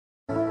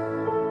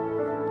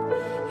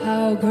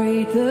How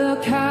great the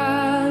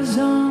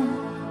chasm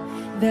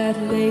that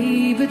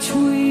lay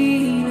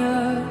between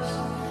us,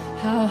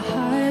 how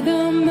high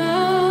the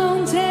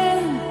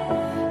mountain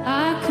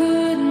I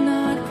could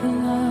not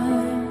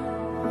climb.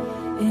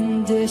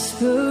 In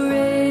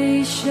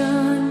desperation,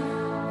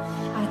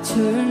 I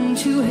turned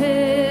to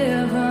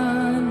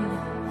heaven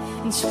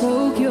and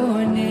spoke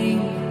your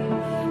name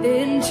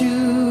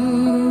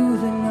into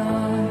the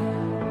night.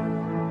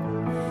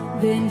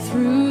 Then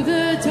through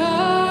the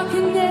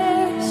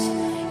darkness,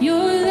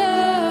 your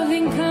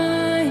loving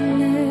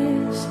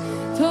kindness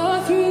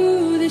tore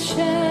through the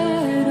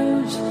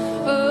shadows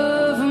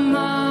of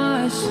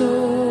my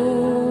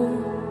soul.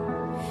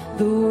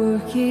 The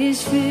work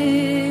is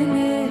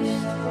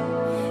finished,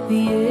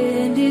 the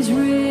end is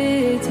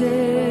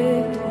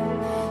written.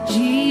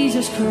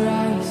 Jesus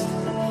Christ,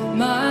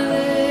 my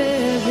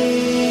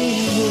living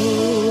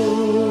hope.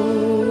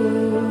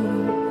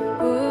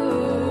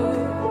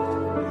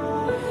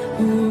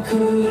 Who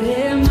could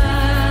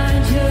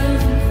imagine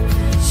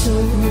so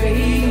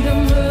great a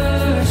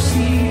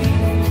mercy?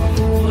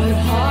 What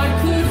heart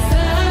could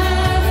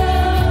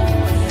fathom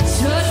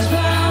such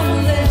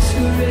boundless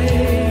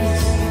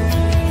grace?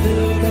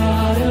 The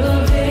God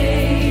of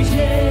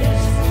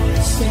ages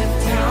stepped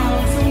down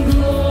from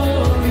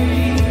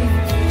glory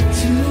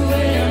to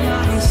wear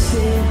my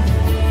sin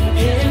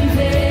and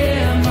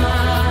bear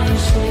my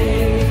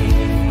shame.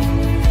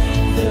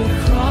 The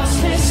cross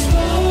has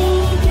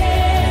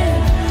spoken,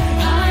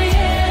 I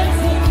am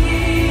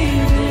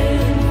forgiven.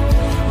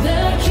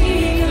 The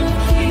King of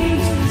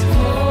Kings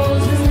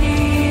calls me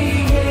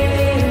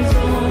his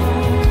own.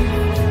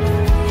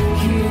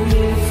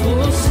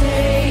 Beautiful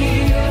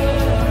Savior,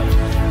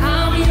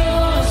 I'm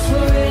yours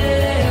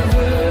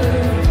forever.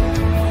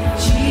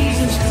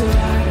 Jesus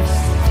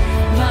Christ,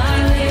 my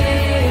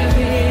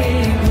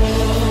living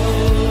hope.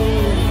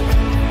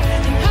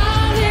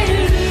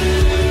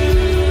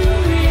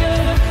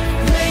 Hallelujah,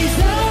 praise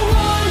the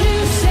one who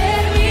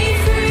set me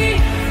free.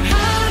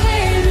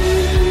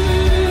 Hallelujah,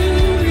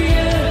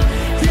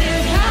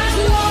 death has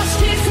lost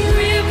its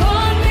grip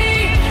on me.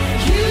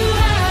 You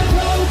have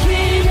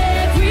broken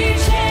every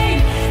chain.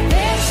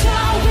 There's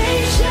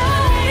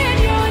salvation in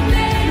your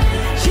name.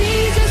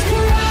 Jesus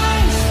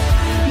Christ,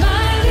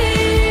 my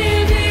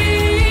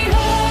living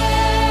hope.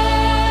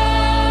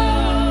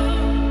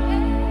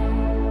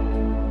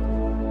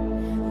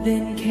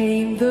 Then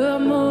came the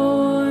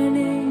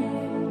morning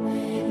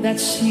that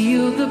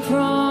sealed the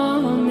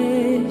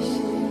promise.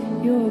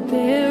 Your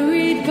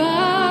buried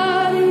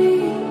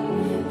body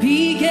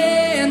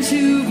began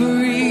to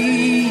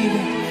breathe,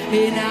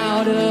 and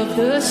out of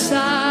the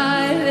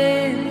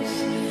silence,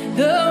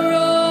 the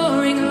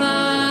roaring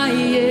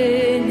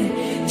lion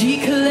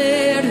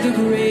declared the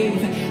grave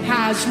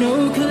has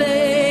no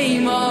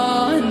claim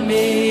on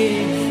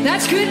me.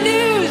 That's good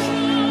news.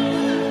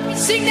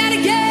 Sing that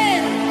again.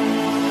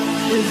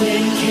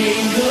 Then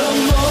came the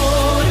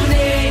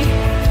morning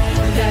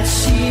that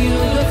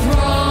sealed the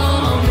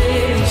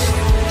promise.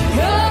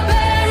 Your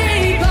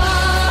buried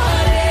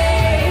body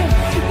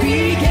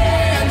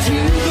began to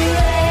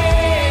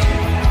break,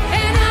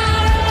 and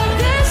out of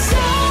the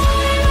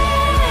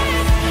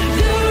silence,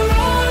 the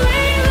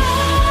roaring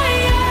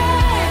lion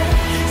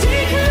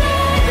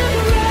declared the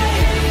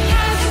grave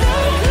has no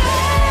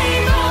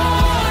claim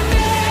on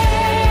me.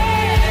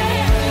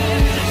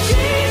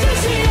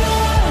 Jesus,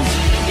 yours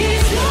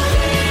is the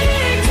victory.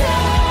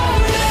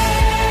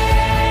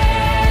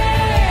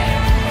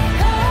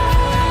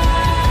 Oh,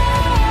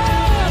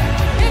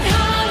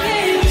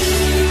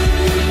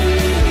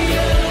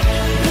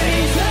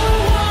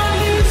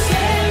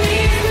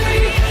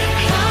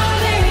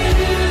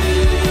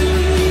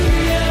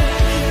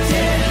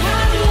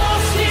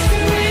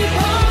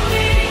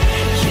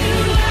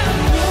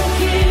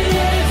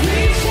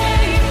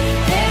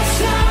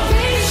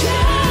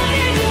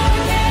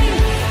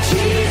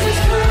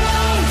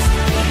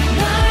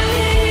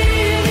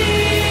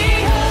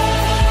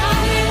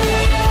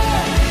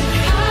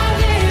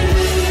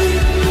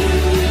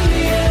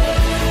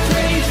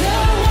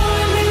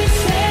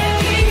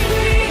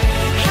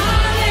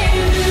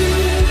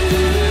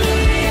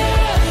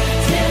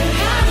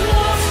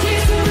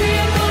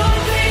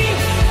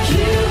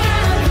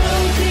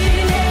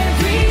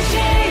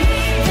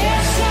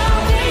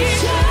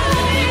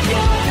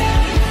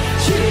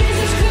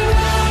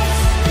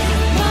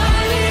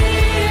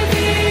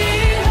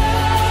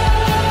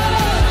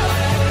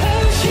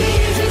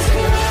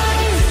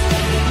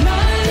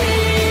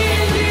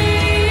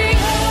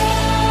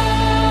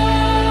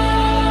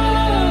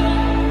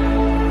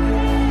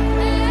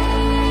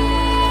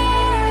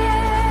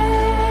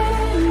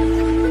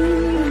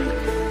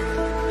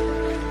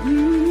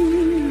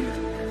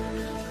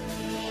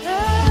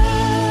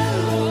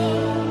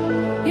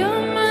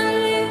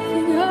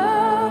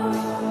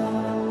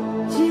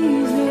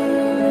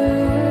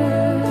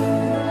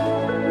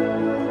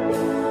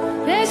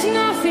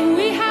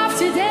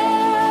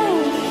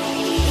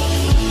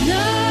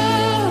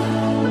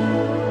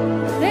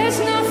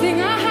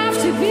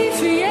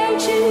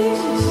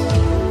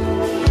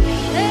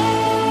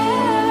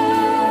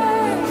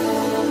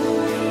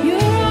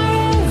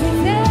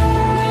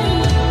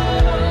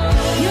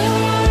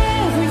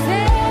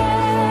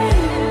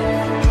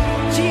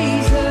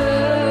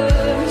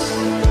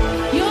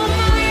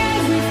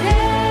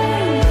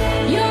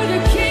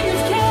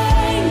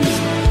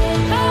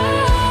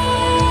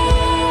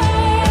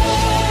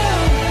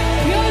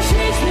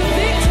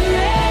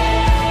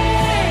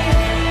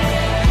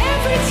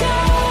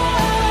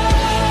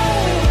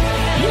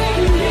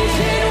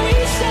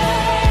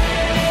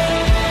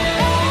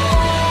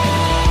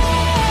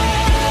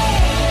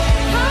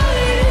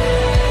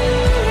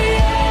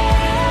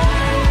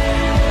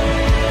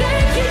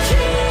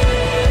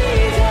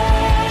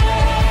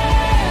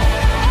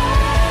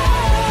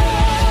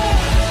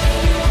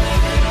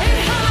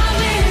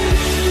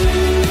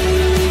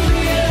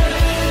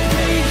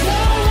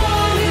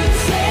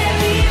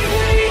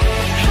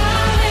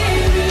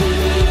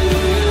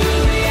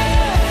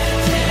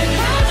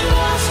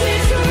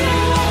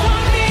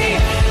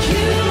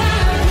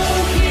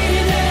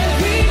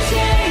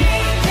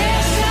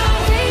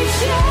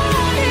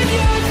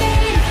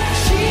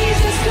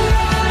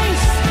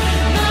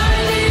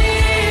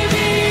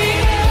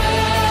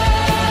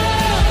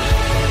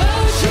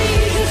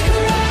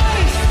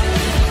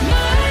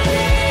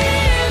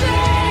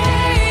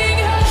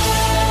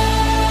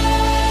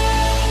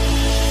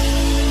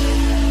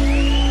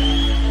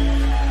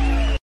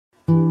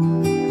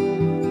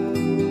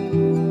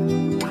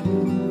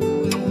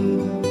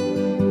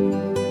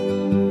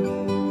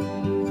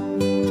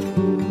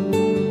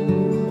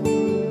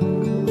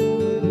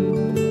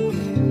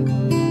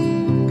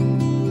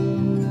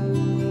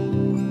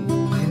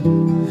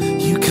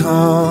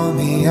 call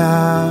me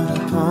out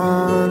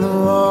upon the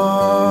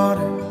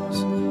waters,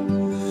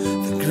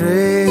 the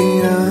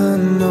great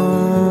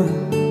unknown,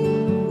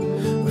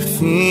 where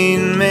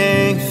feet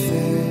may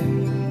fail.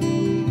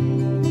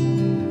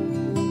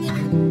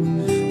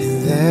 And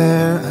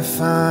there I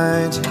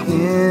find you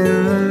in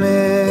the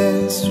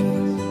mystery,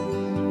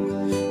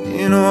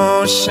 in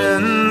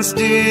oceans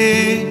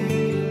deep,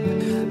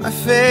 my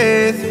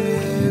faith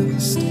will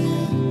stand.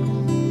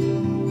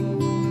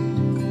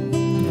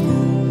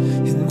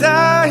 And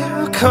I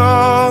will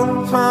call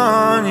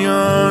upon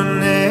your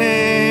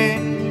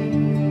name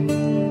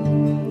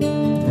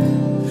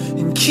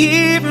and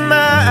keep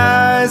my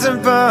eyes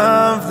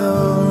above the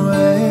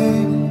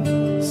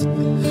waves.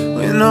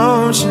 When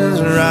oceans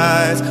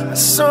rise, my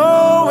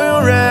soul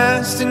will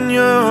rest in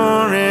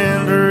your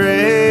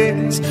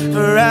embrace.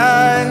 For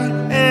I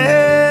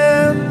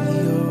am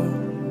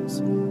yours,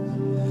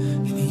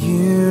 and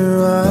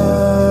you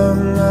are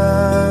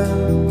mine.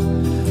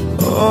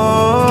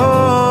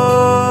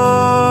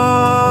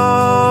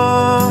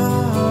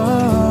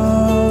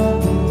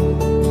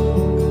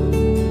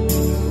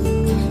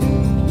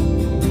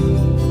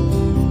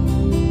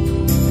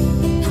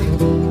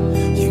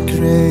 Your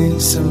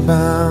grace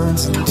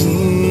abounds in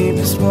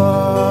deepest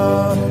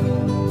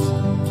waters.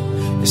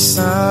 Your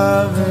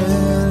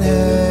sovereign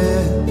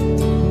hand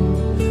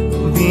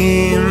will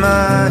be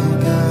my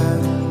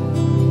guide.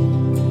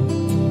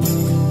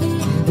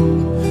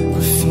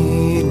 Where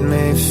feet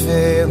may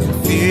fail and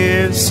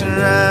fear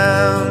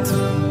surround,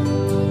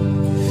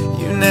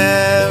 you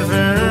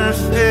never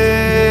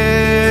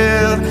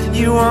fail.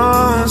 You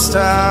won't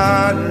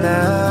start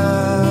now.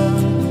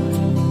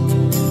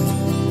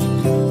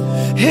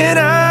 And I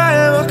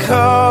will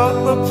call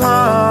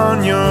upon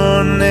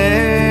your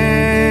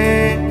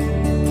name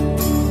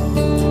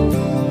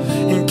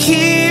and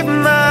keep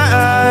my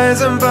eyes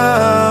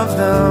above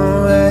the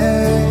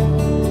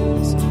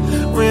waves.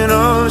 When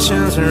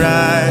oceans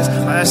rise,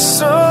 my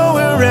soul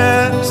will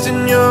rest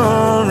in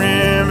your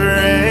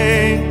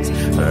embrace.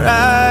 For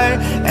I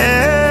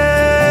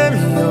am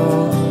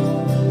yours,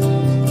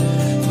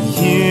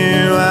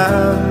 you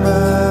are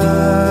mine.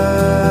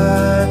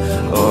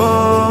 Oh,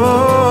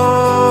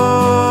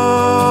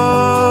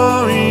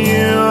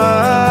 you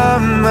are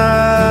mine.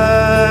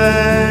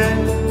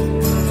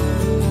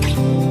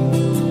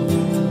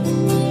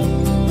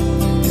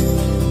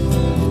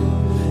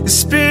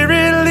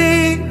 Spirit,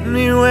 lead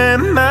me where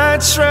my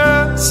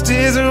trust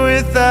is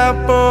without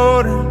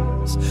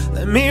borders.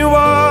 Let me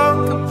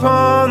walk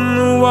upon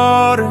the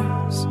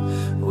waters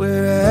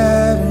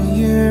wherever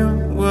you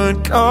would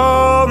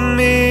call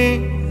me,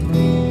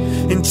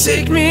 and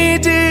take me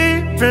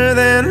deeper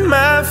than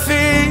my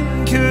feet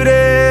could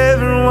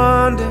ever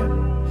wander,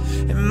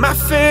 and my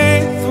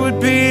faith would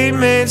be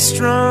made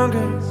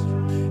stronger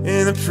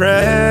in the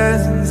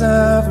presence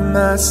of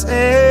my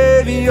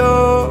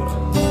Savior.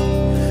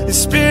 The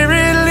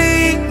Spirit,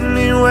 lead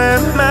me where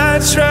my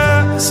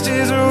trust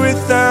is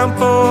without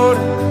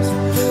borders.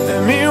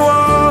 Let me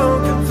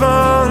walk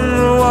upon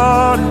the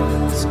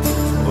waters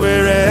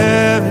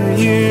wherever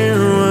you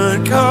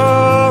would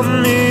call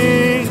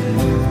me,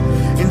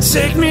 and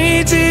take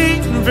me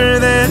deeper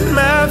than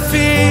my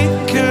feet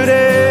could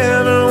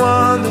ever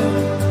wander,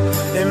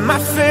 and my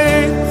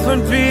faith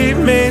would be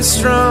made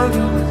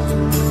stronger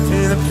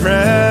in the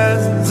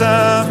presence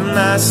of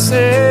my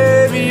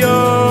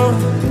Savior.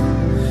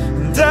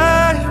 And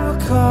I will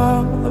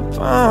call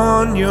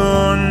upon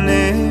your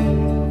name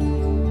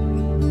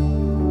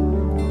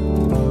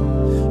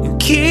and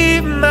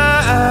keep my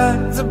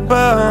eyes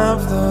above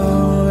the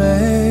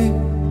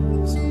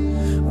waves.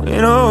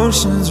 When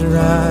oceans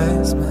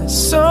rise, my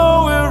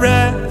soul will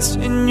rest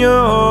in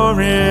your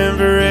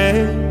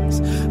embrace.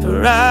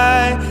 For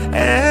I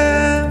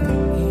am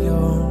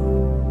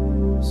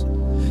yours,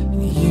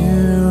 and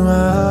you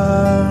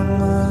are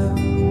mine.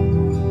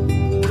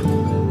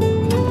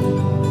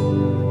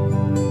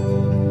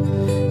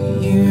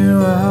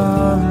 You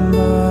are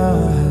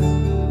mine.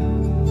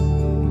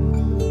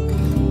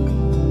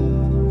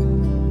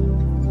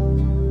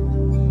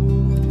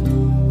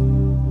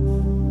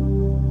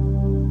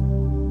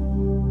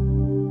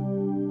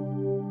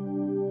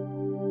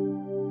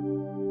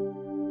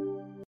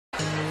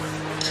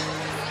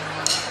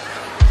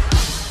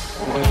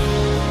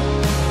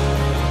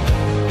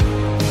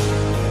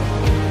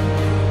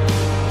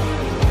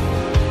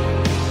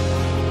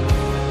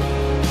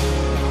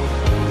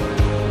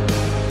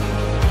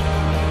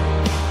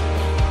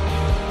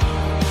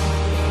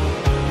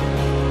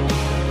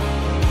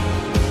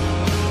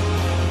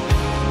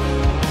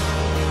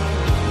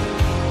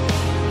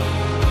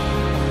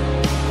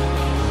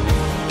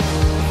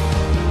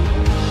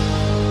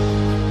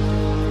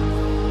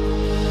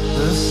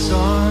 The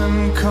sun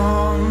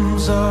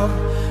comes up,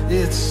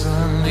 it's a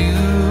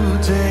new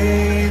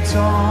day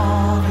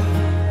dawning.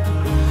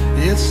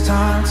 It's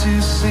time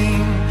to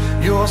sing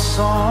your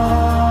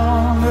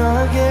song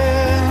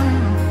again.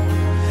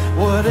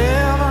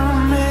 Whatever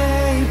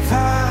may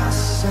pass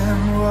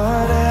and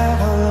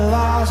whatever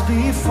lies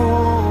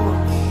before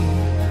me,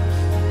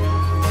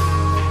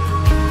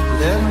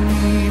 let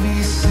me be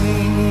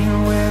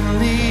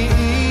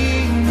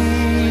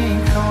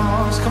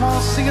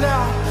sing it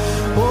out.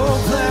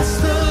 Oh, bless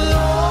the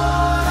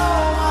Lord,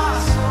 oh my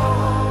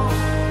soul.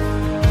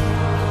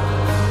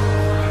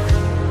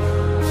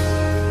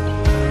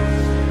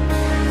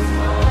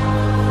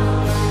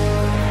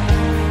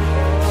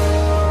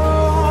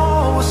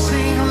 Oh, we'll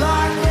sing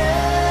like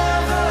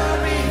never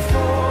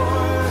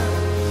before.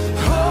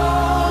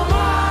 Oh,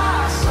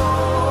 my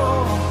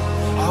soul,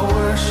 I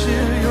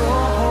worship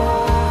your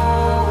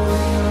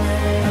holy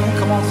name.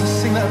 Come on, let's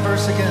sing that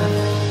verse again.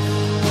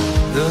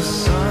 The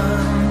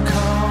sun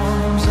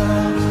comes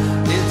up,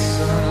 it's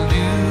a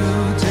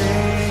new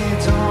day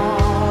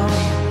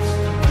dawning.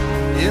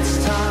 It's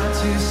time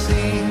to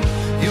sing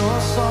your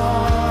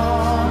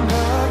song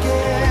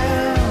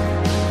again.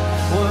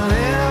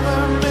 Whatever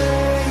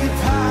may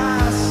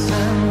pass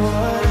and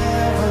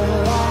whatever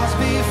lies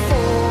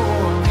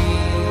before me,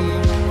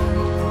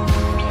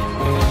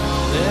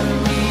 let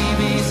me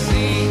be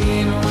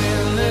singing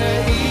when the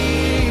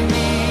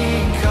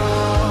evening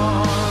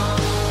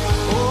comes.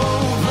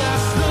 Oh,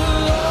 bless the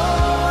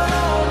Lord,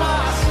 oh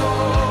my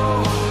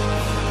soul.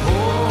 Oh,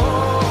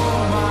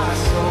 my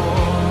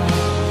soul.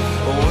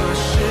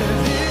 Worship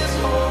His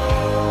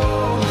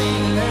holy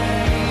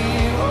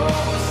name. Oh,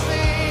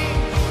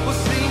 we'll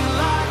sing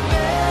like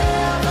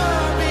never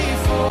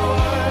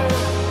before.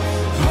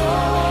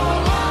 Oh,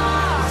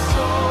 my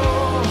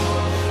soul,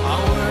 I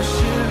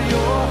worship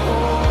your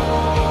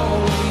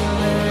holy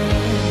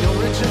name. You're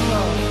rich in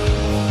love.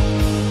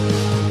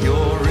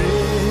 You're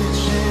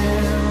rich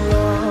in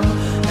love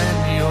and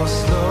you're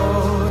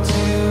slow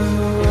to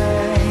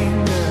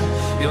anger.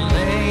 Your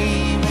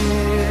name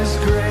is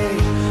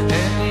great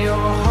and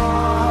your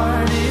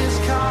heart is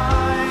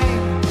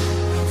kind.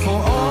 For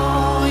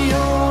all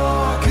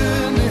your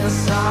goodness,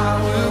 I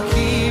will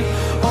keep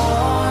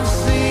on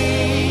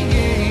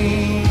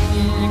singing.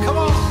 Come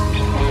on.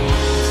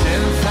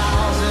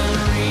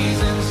 10,000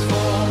 reasons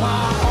for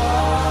my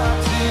heart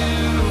to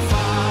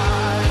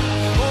find.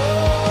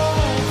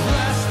 Oh,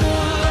 bless the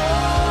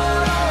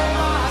Lord, oh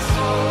my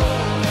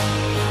soul.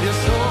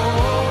 Yes, oh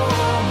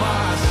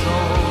my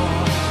soul.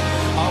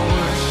 I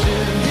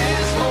worship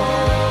His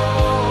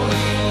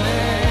holy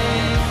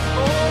name.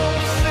 Oh,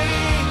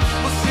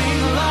 we'll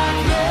sing like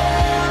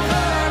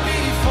never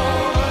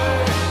before.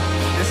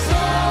 Yes, oh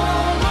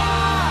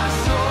my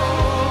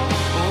soul.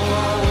 Oh,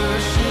 I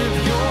worship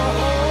your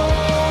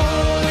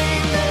holy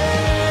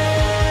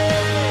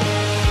name.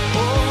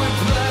 Oh, we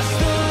bless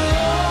the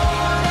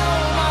Lord,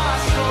 oh my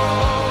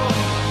soul.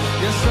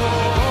 Yes, oh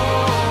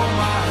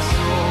my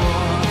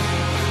soul.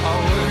 I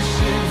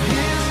worship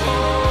His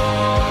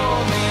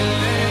holy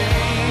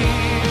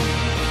name.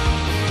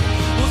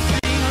 We'll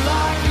sing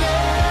like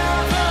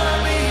never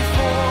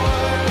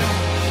before.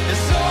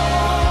 Yes, oh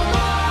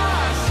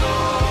my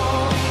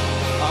soul.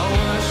 I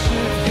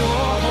worship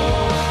your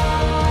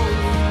holy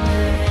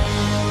name.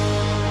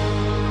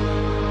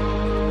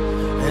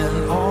 And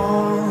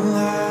on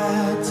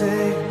that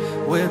day,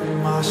 when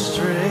my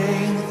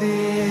strength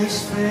is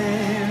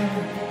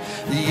failed,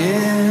 the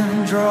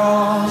end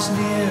draws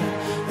near,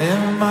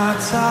 and my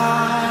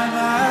time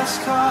has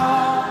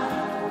come.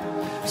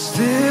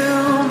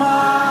 Still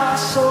my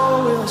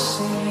soul will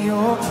sing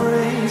your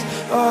praise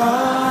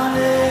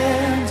unending.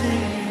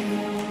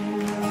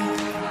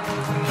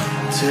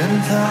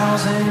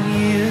 10,000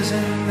 years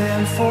and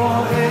then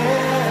forevermore.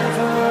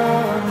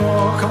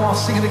 Come on,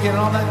 sing it again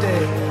on that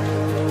day.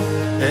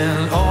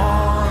 And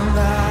on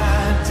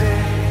that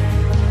day,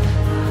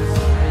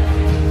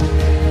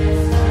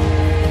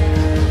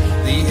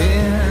 the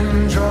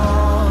end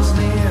draws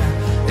near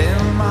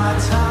and my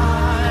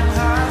time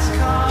has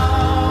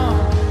come.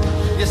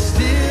 Yet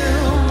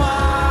still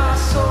my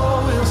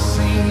soul will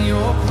sing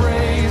your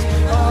praise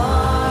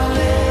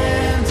unending.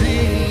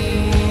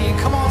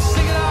 Come on,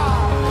 sing it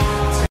out.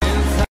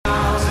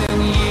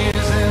 10,000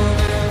 years and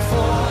then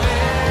forevermore.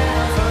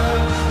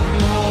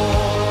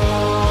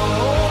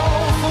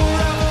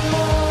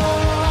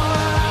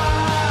 Forevermore.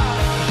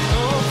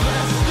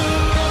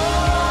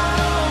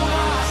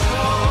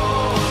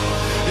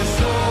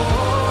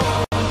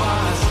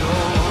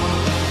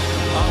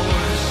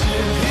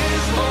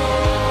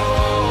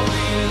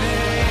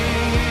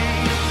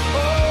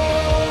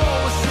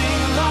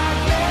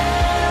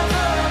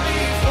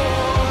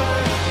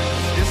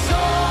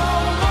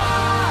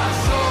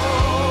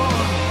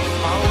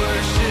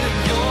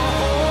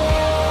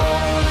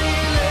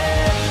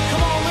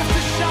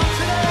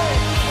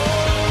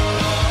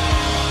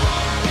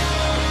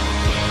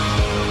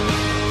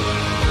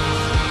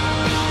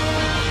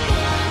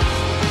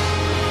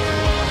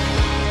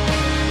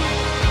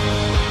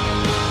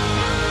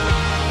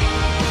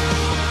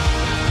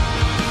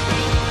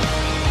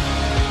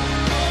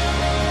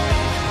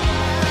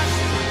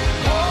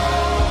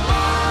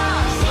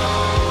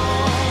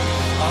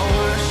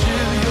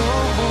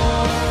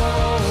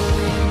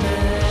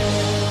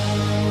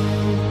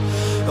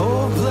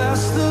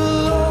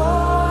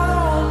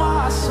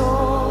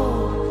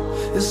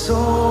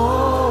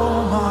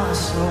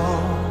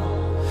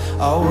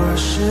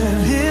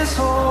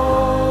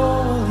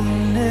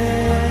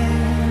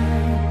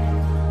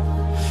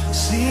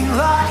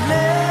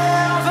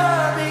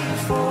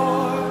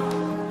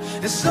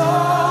 Yes,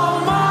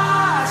 oh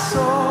my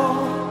soul,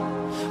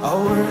 I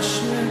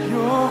worship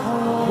your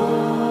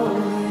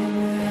holy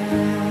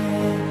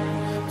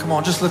name. Come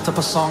on, just lift up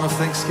a song of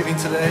thanksgiving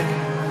today.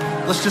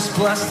 Let's just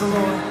bless the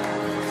Lord.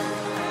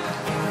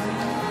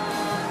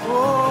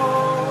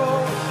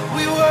 Oh,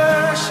 we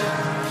worship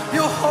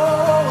your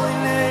holy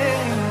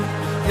name.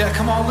 Yeah,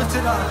 come on, lift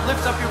it up.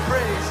 Lift up your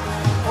praise.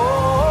 Oh,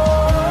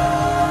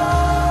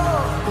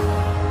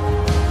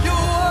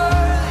 you're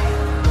worthy.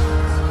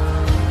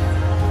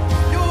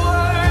 You're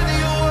worthy,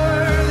 you're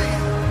worthy.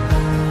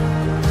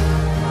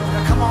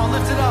 Yeah, come on,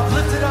 lift it up,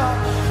 lift it up.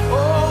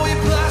 Oh, we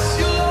bless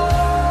you,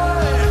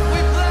 Lord. We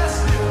bless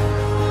you.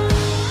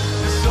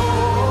 Yes, oh,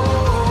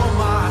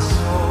 my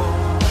soul,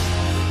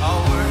 I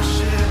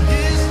worship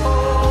his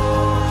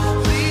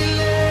holy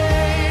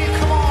name.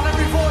 Come on,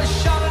 every voice,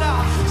 shout it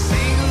out.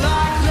 Sing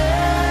like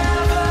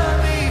never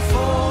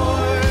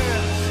before.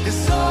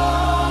 Yes, oh,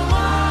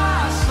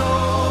 my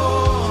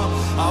soul,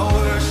 I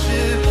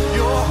worship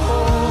your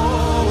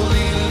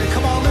holy name.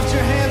 Come on, lift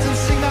your hands and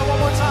sing that one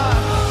more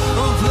time.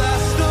 Oh,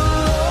 bless the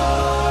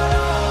Lord,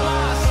 oh,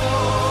 my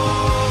soul.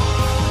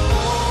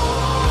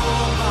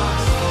 Oh, my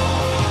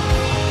soul,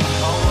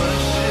 I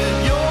worship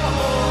your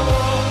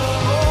holy.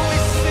 Oh, we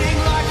sing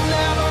like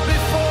never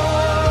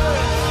before.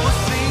 We'll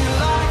sing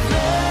like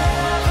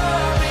never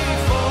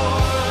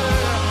before.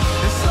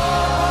 It's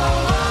all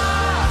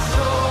my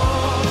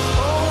soul.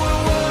 Oh,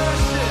 we'll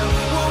worship,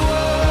 we'll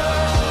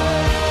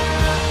worship.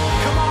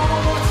 Come on,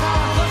 one more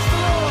time. Bless the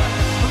Lord.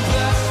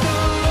 Bless the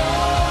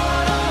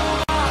Lord,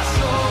 oh, my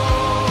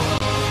soul.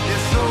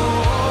 Yes, oh,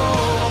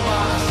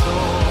 my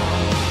soul,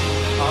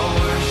 I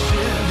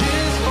worship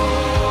his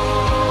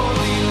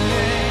holy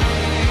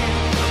name.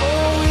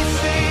 Oh, we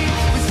sing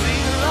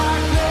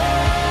like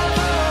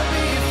never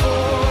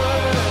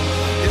before.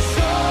 Yes,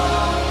 oh,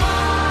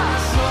 my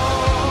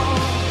soul,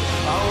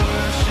 I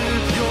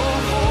worship your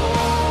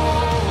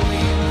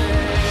holy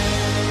name.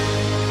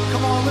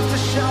 Come on, lift a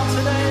shout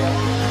today.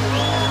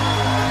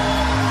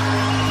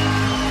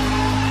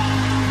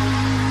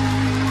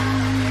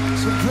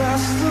 So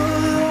bless the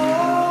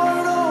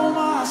Lord, oh,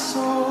 my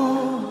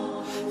soul.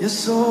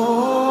 Yes, oh,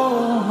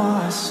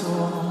 my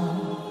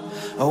soul,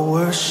 I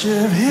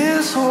worship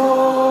his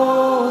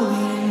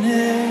holy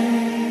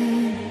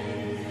name.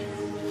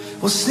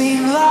 We'll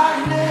sing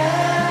like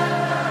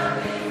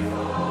never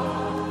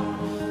before.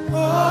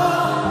 Oh,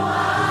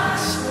 my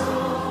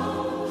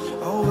soul,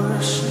 I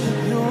worship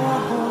your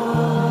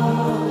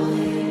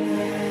holy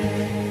name.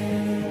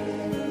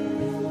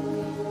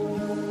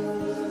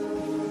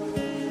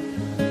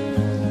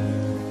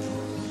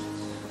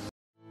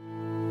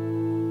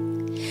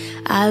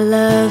 I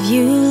love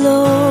you,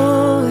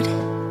 Lord.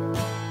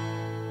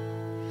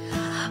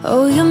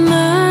 Oh, your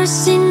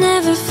mercy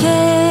never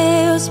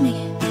fails me.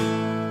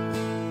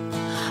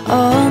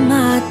 All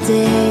my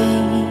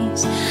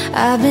days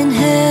I've been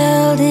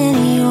held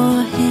in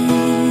your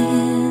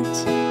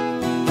hands.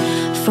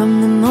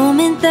 From the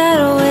moment that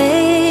I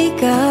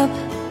wake up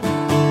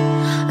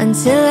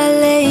until I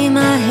lay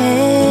my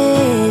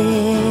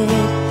head,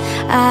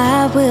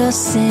 I will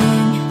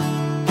sing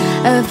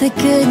of the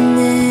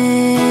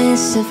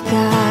goodness of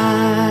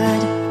God.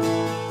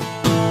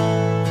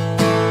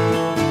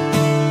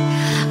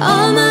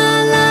 All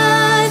my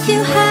life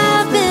you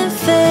have been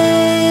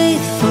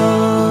faithful.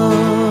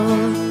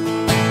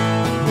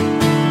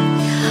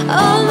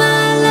 All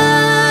my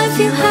life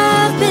you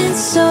have been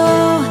so,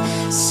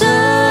 so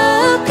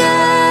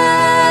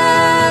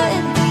good.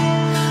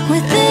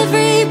 With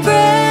every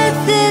breath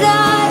that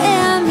I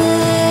am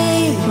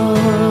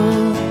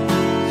able,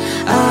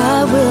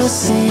 I will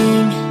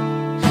sing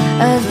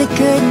of the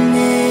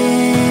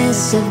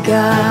goodness of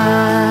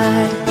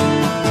God.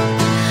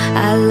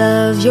 I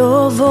love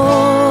your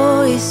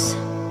voice.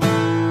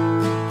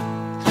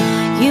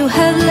 You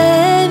have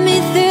led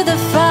me through the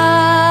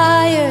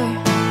fire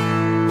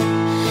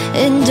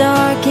in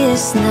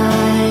darkest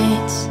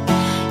nights.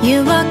 You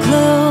are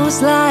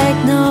close like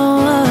no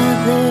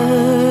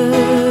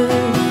other.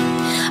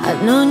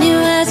 I've known you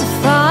as a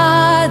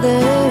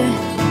father.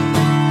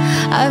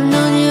 I've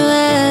known you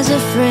as a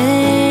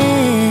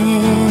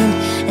friend.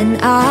 And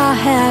I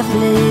have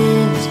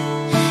lived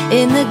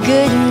in the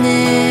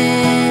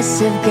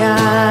goodness of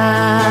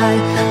God.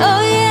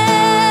 Oh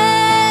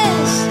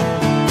yes.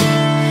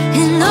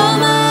 And all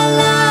my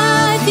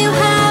life you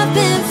have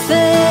been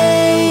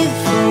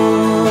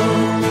faithful.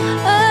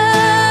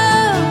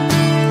 Oh,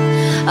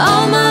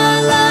 all my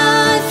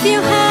life you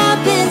have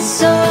been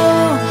so,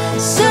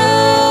 so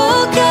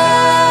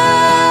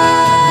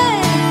good.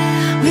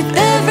 With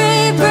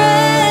every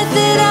breath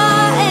that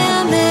I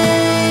am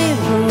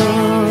able,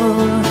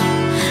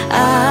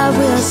 I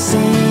will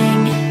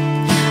sing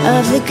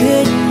of the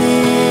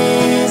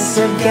goodness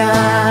of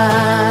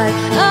God.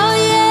 Oh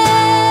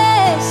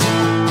yes.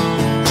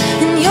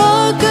 And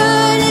your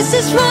goodness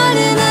is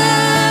running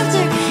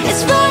after,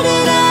 it's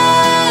running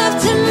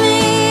after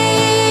me.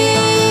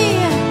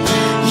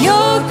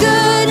 Your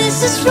goodness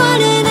is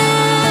running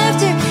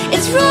after,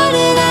 it's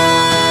running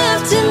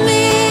after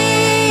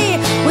me.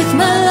 With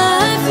my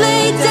life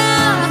laid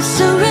down, I'm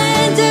so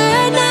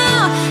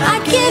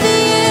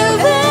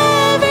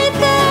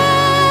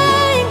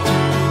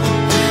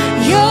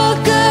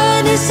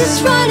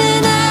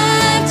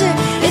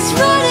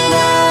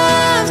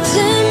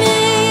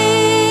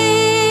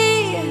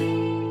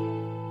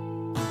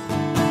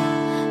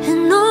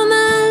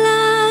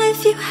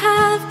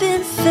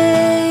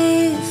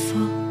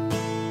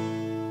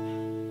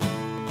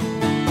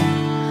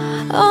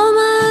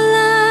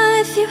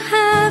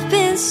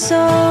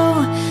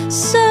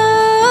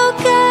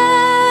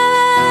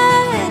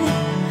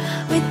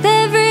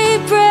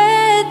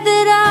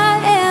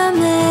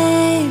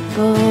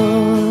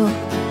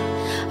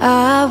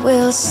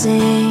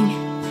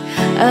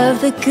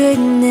the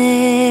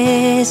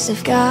goodness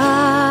of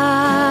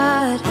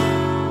God.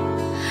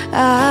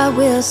 I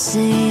will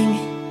sing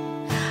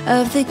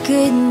of the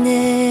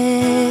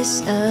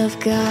goodness of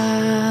God.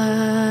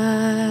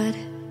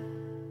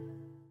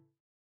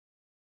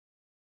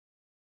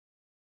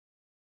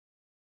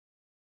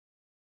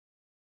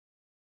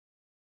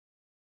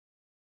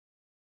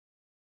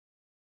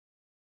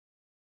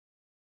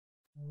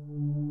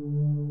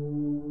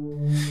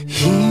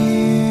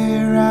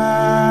 Here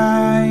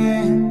I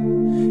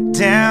am,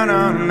 down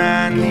on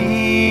my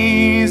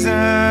knees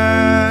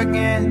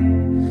again,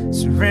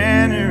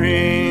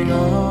 surrendering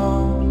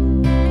all,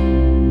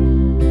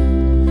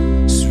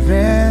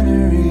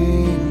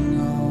 surrendering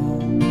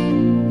all.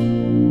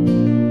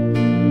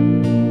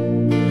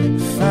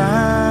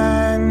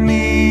 Find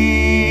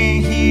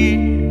me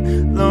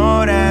here,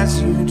 Lord,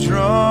 as you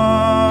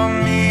draw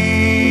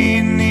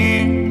me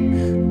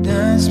near,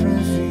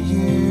 desperate for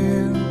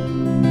you,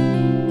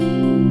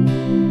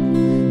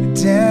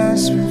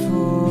 desperate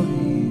for you.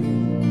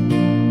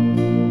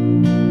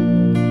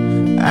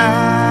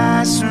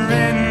 I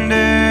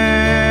surrender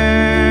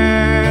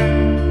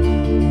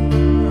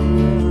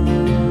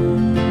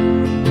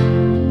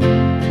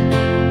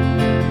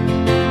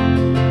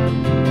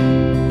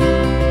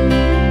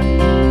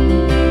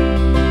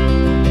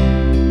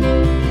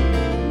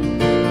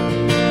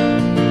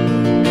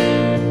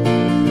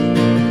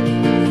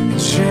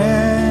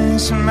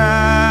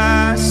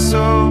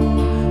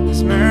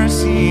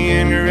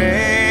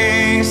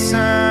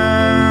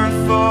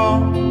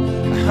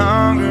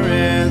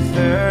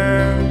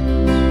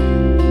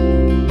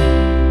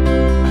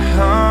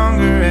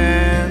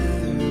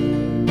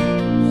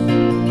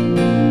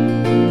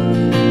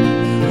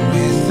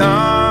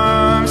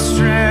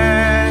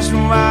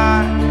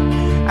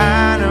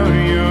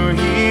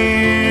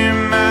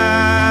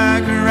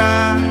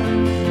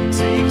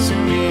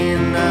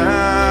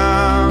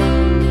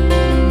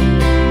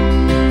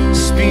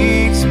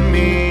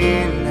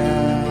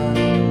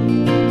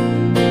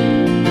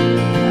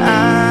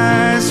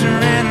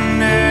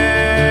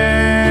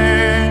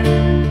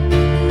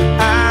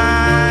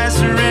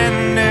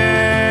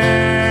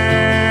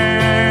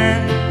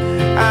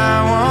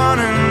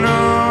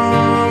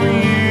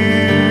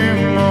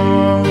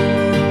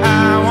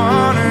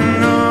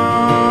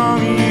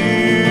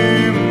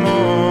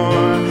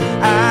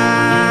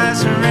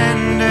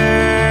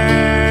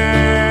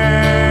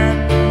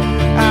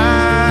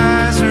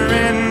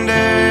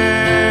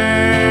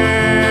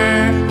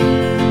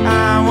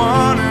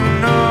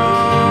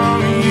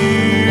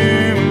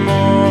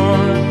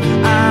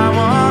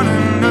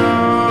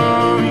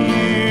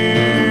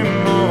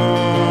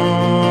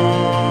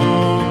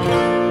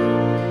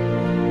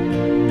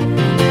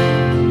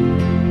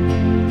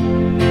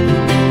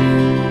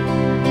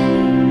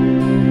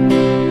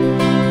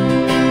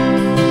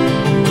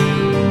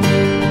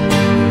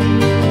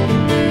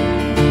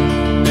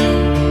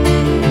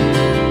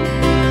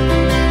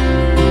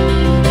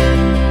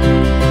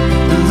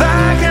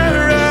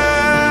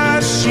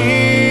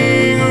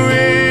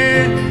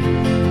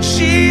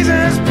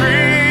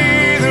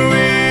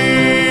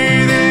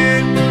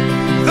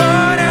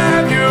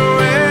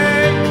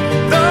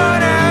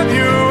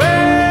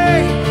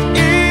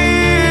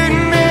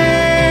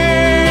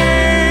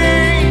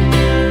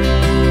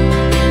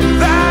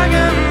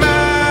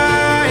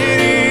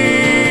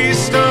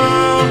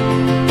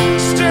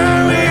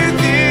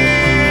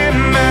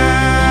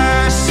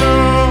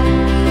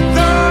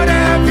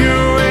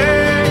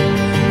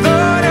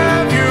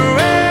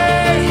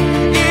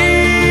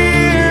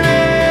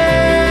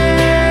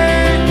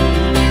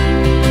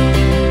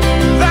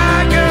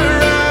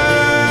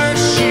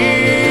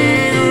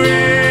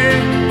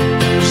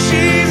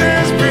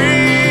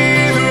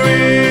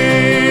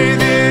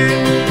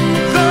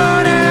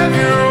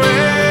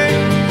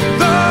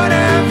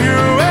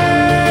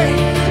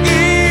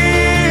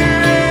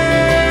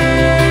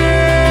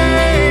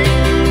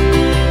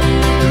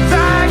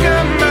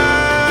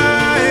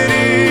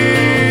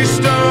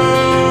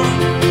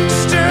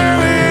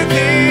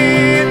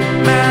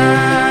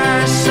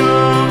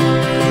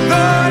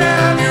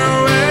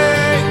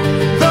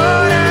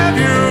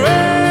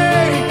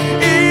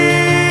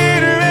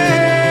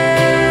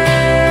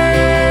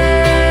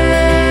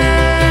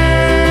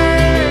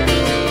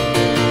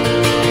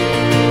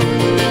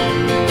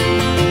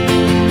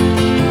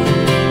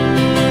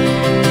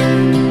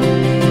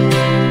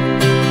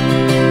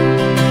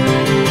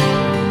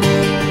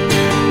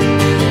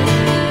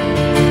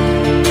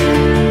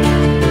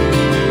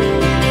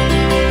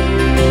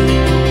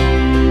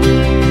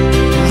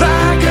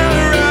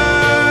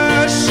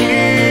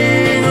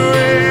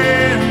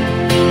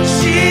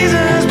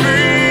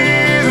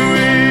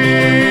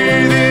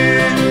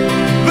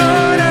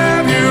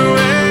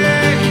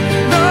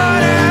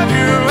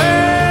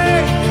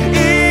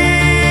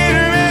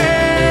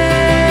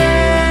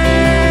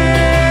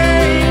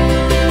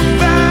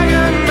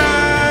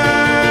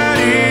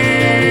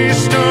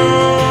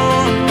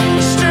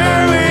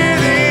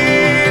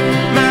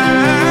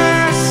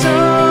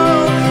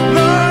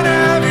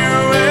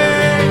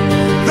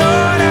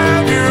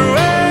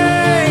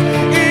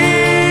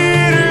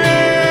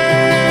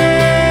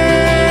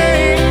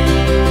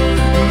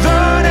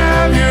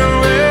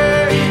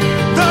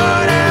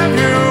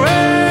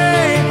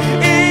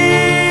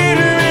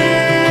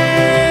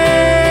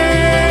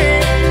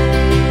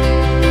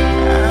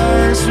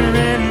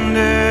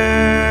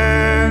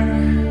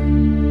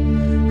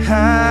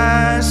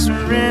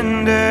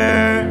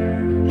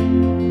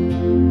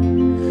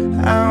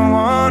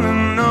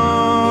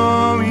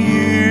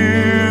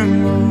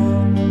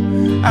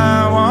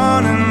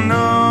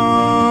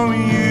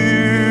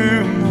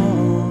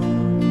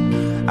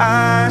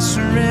I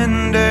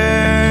surrender.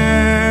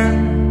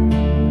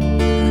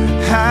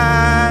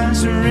 I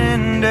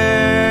surrender.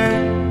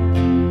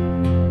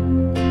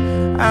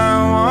 I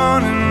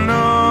wanna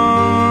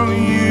know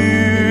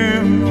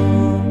you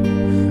more.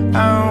 I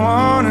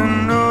wanna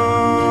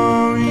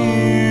know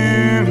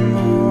you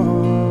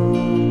more.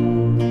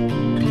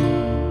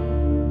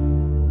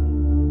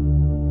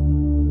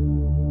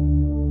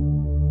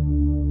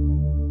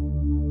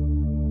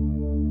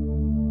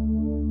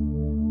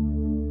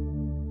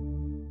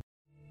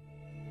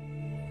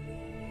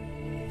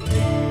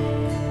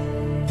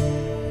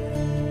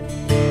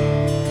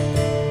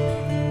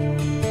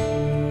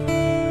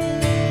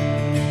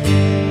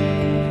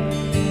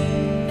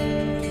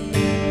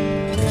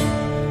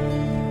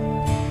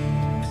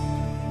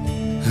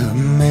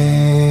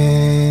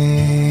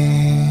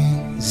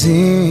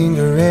 Amazing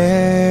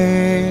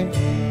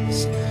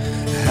grace,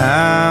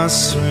 how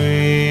sweet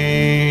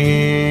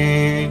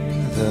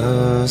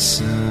the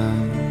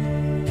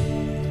sound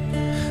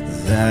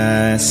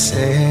that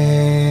saved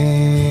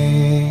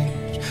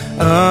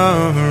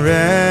a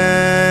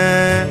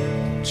wretch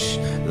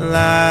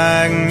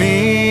like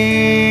me.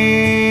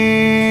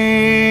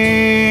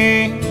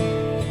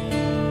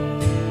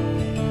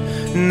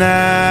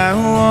 Now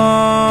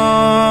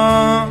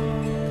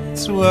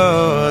once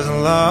was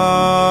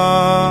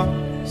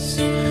lost,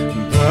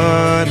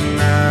 but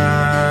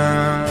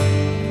now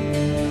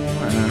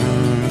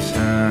I'm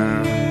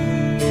found.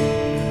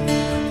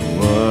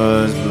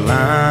 Was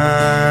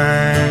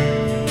blind,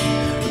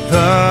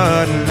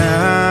 but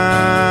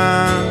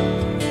now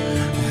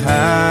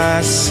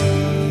I see.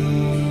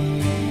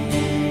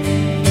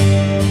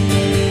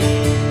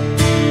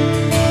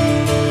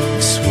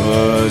 This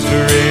was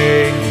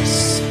grace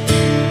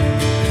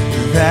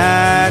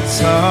that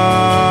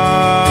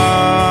taught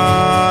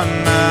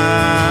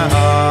my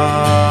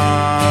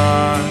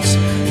heart to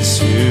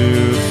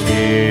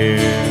fear,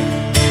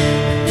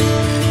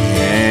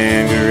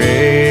 and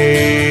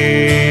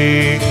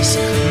grace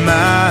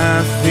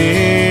my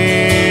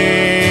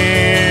fears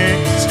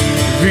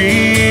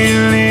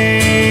relieved.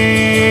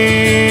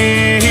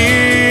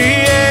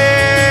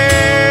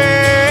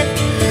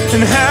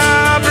 And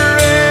how precious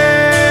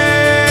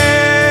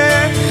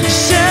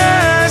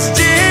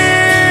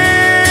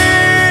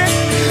did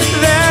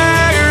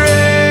that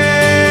grace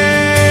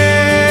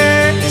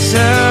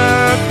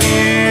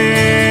appear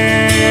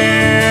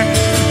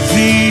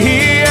the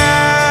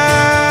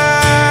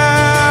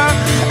hour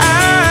I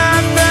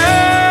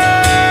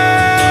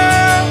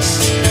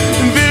first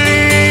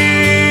believed.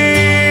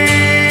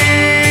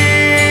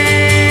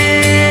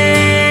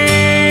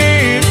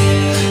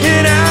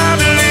 And I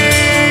believe,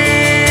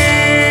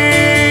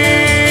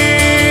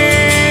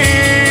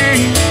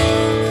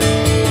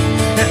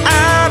 and I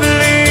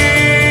believe,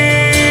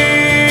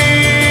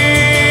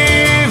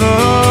 oh.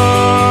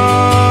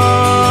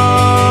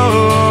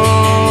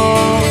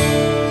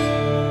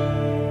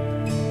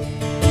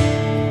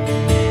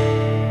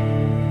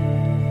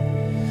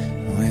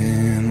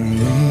 When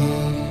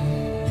we've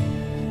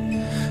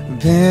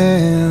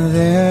been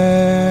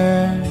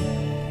there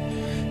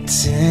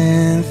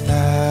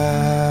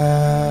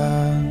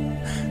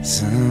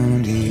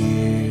 10,000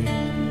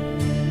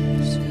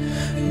 years,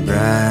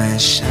 bright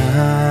shining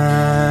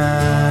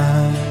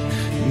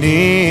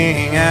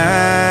as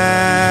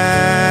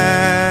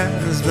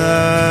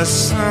the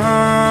sun.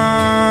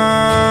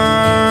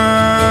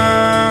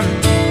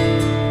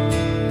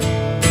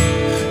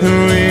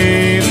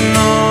 We've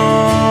no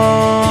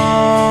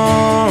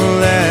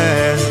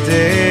less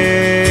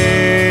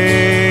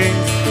days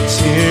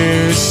to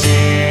sing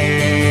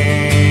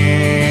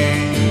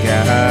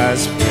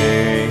God's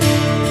praise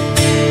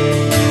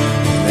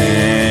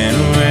than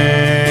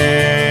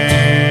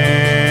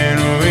when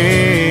we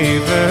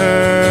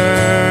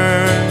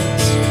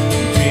first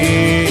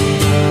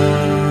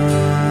begun.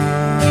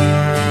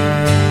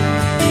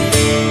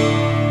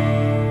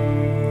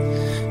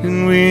 And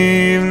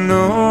we've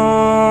no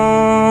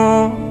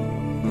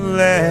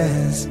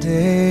less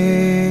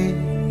days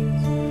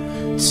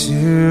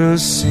to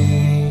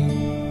sing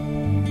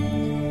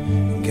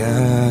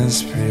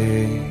God's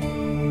praise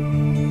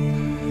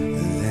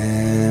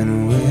than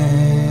when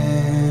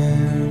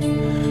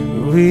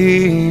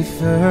we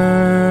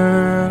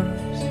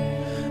first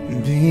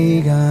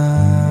begun.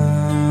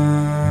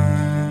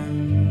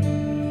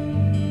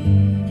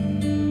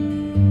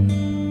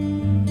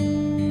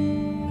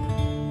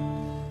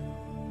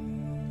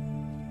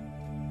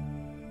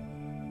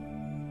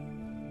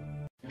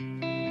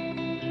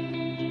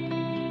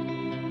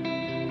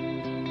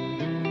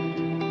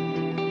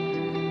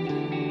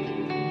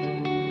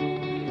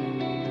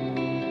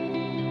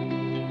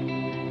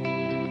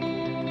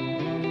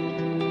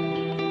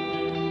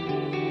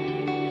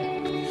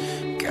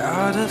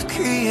 God of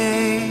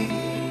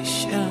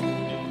creation,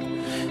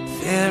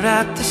 there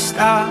at the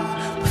start,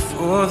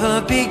 before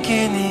the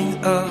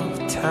beginning of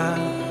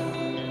time.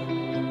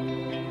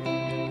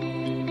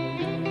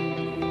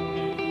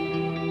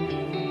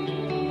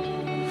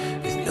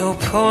 With no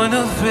point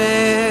of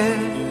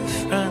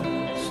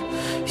reference,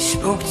 you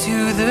spoke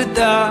to the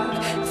dark,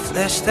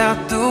 fleshed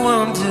out the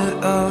wonder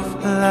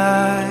of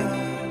life.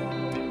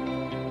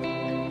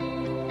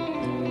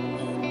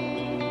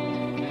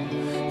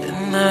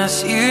 And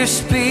as you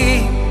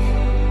speak,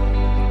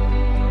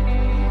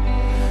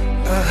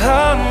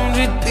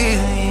 100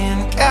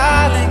 billion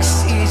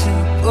galaxies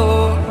are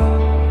born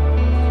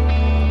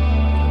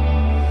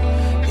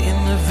in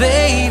the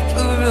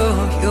vapor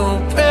of your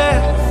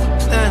breath.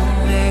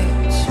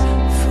 Planets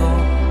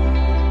form.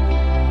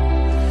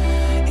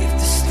 If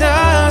the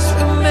stars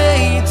were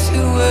made to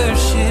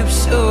worship,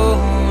 so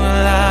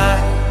will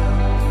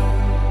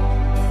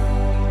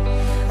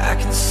I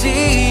can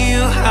see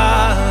your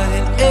heart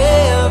in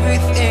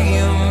everything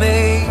you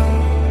made.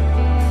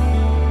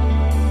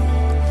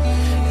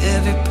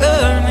 Every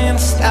burning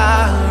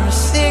star, a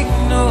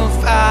signal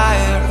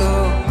fire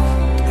of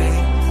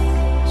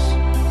grace.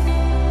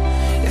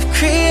 If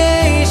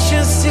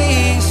creation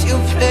sings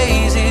your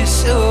praises,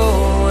 so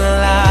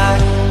will I.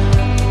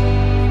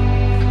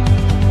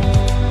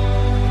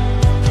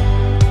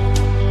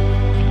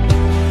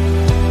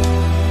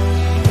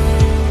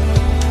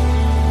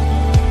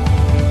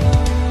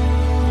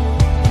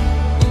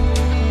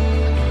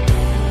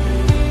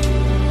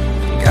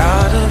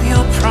 God of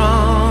your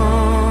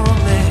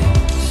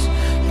promise,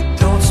 you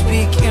don't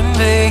speak in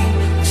vain,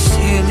 a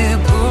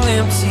syllable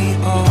empty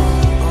all.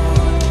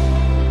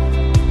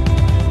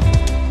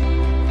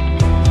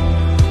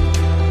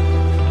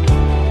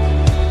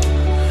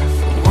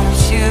 For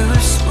once you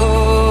have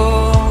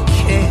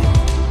spoken,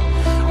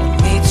 when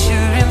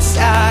nature and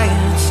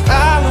science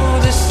follow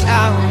the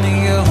sound of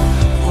your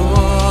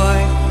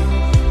voice.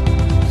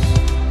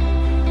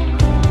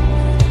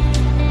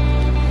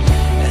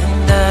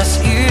 And as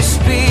you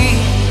speak,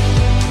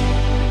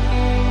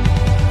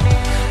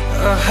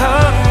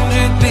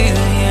 100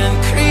 billion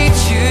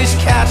creatures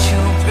catch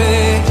your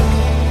breath,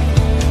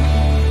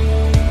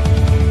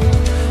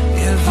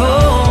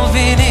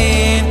 evolving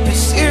in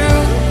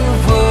pursuit of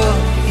what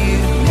you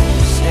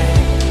said.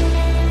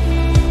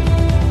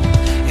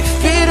 If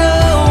it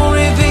all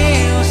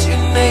reveals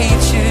your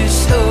nature,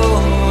 so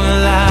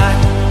will I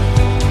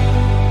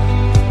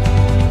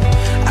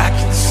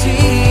can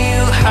see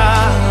your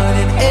heart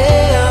in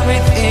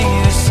everything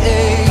you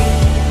say.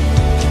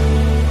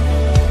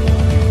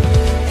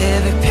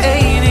 Every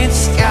painted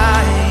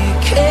sky, you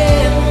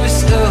canvas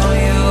of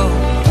your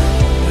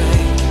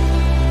grace.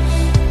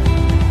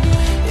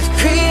 If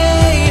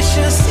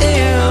creation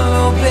still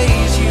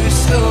obeys you,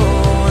 so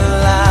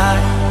will I.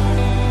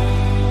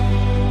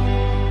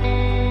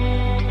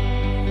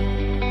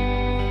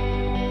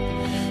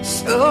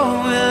 So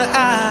will I.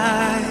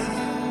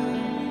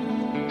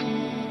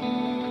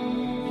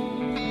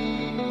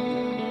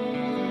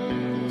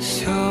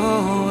 So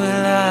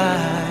will I.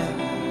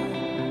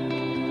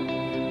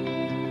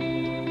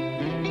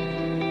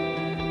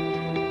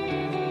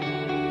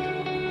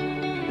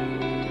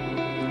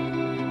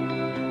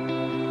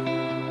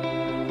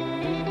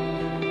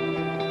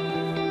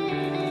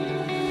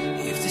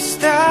 If the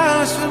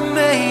stars were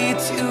made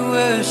to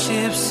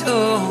worship,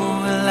 so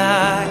will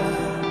I.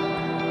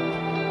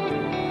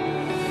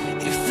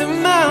 If the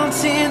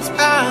mountains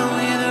bow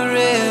in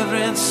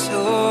reverence, so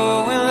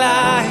will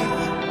I.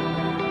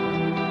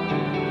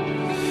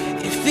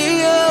 If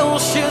the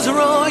oceans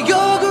roar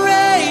your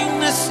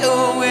greatness, so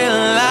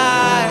will I.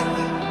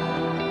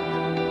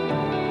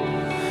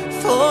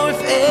 For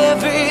if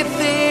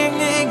everything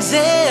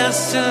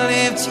exists to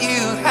lift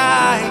you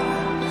high,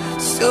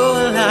 so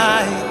will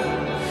I.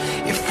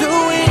 If the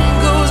wind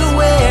goes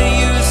where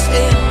you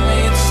send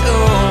me, so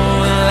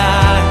will I.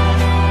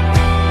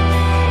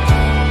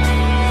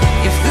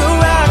 If the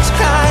rocks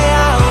cry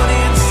out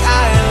in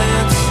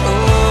silence, so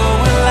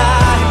will I.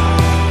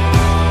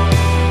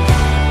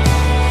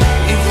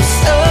 If the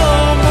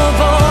sum of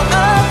all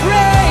our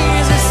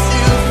praises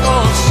still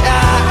falls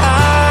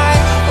shy,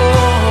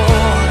 oh,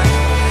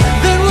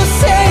 then we'll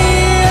say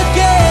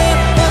again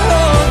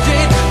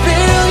 100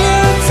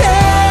 billion times.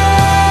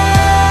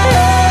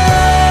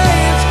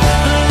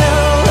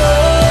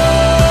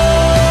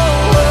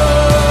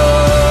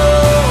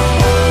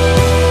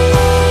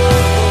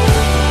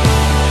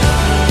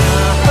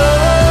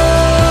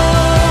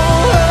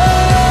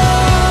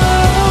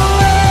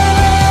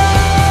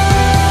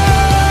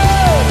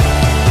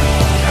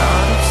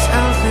 God of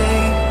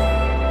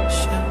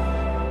salvation,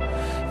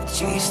 you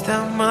chased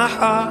out my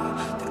heart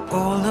through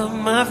all of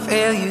my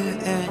failure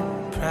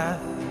and pride.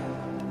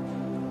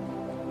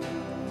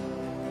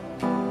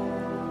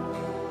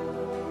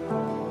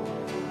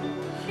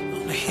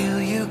 On the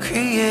hill you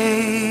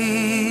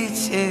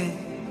created,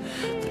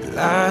 the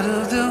light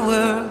of the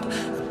world,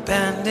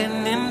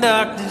 abandoned in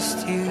darkness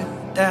to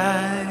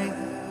die.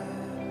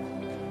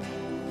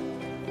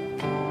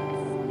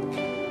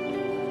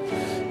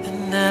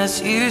 And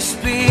as you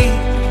speak,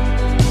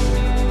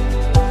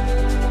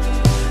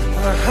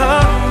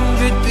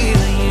 100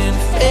 billion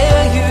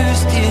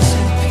failures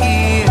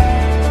disappear.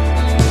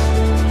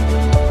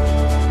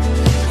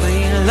 Where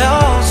you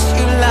lost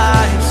your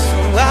life so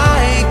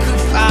I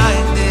could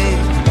find it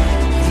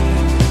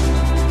here.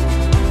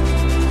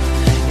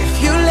 If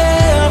you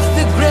left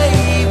the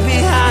grave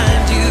behind,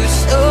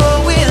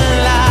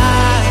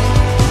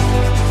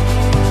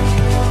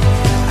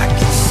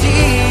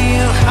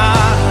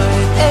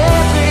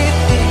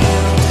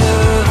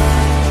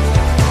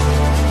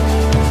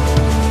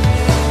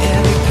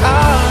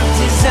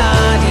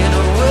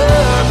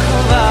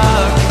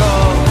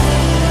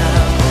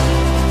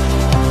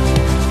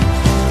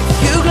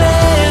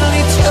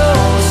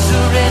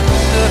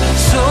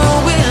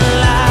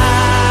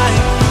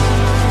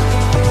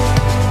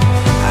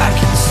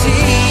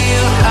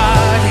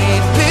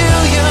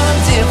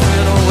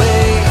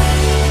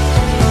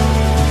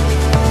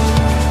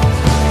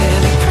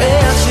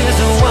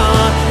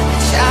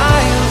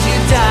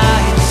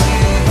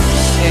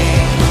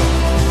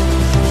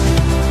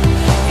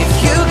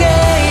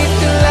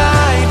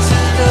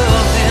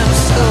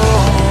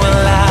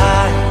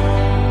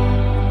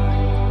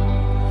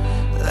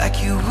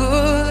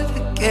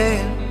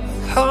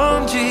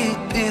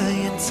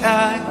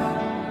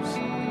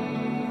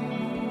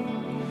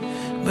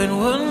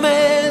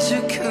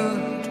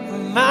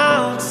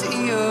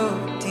 your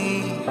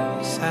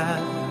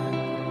desire.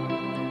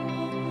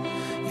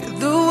 You're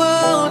the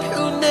one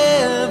who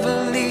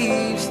never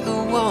leaves the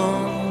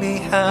one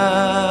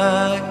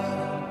behind.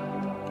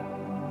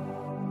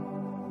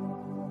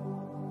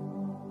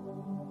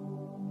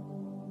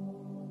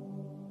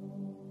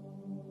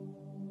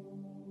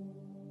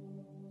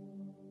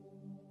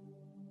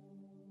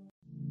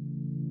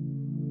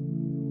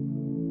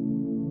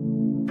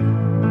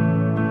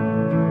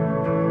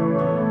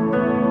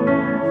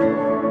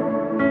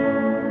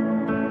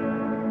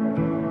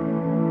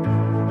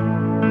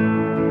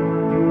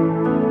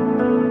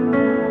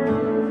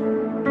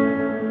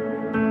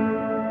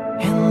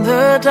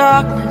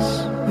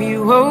 Darkness, we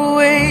were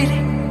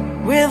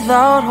waiting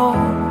without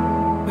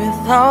hope,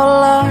 without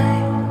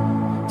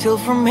light, till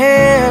from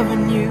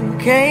heaven you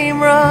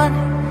came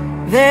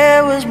running.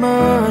 There was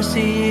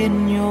mercy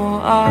in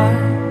your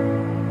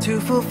eye to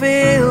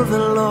fulfill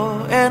the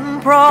law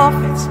and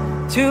prophets.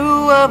 To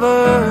a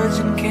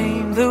virgin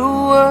came the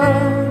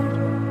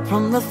word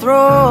from the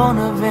throne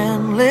of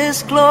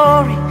endless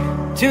glory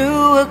to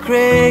a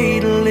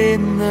cradle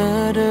in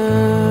the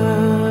dirt.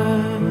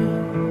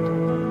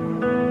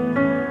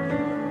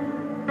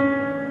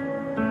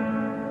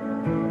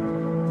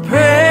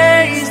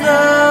 Praise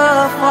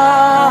the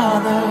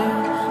Father,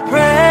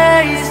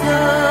 praise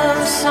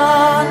the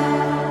Son,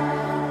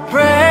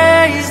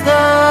 praise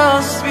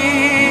the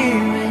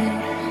Spirit,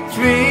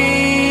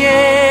 three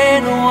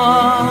in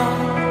one.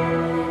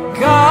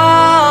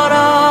 God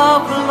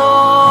of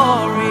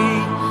glory,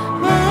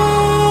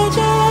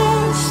 majesty,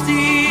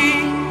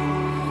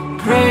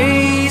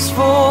 praise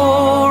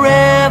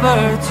forever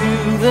to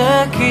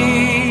the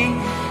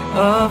King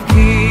of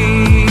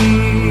Kings.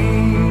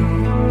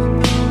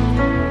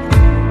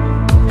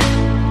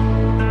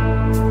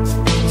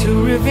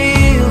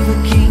 Reveal the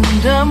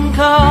kingdom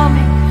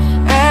coming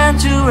and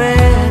to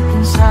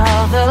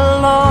reconcile the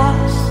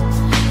lost,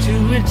 to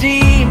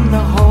redeem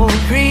the whole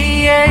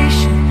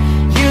creation.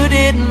 You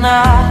did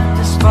not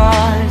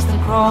despise the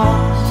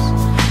cross,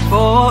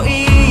 for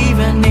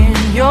even in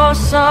your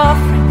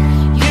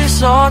suffering you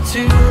saw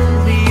to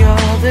the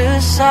other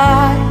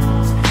side,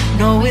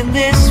 knowing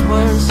this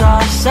was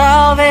our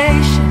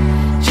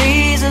salvation.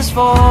 Jesus,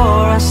 for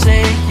our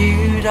sake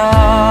you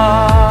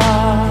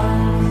died.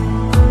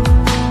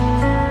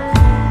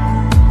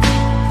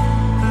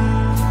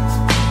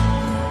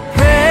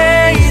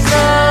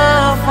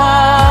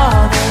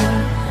 Father,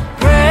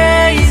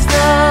 praise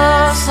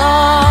the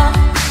Son,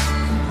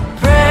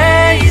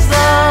 praise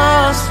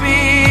the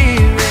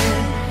Spirit,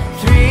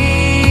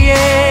 three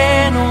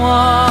in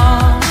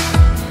one.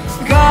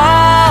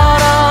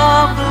 God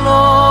of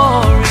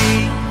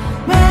glory,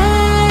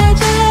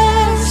 majesty,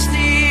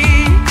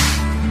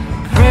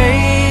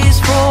 praise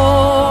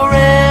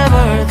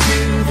forever to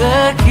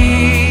the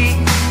King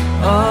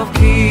of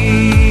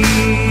Kings.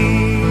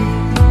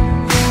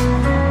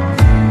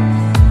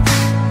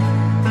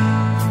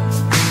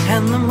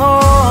 And the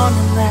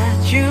morning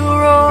that you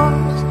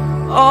rose,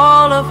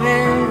 all of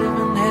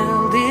heaven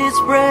held its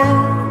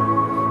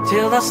breath,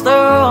 till that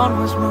stone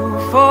was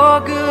moved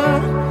for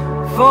good,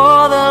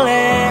 for the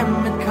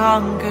Lamb had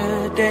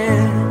conquered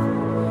death.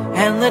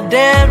 And the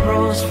dead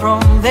rose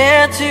from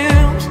their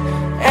tombs,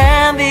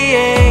 and the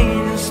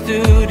angels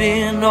stood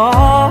in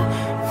awe,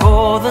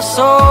 for the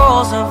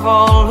souls of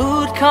all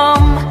who'd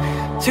come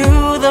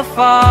to the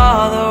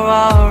Father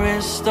are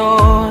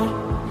restored.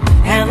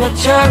 And the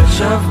church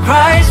of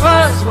Christ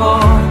was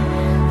born,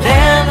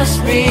 then the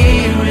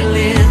Spirit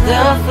lit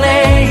the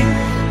flame.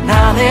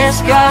 Now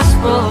this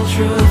gospel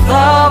truth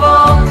of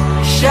all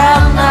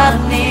shall not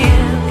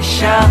kneel,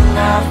 shall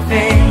not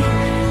fade.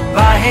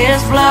 By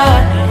His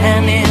blood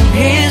and in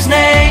His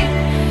name,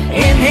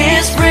 in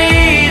His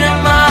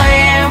freedom I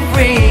am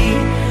free.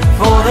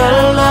 For the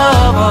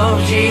love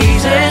of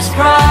Jesus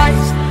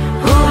Christ,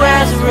 who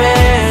has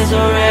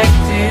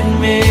resurrected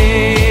me.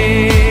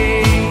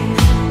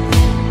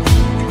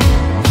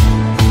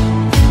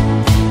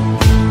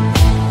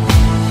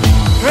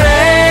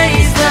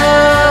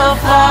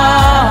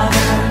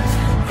 Father,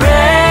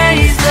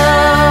 praise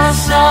the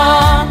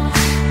Son,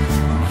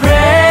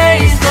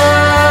 praise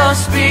the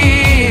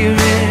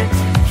Spirit,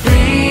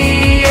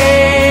 three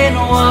in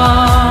one.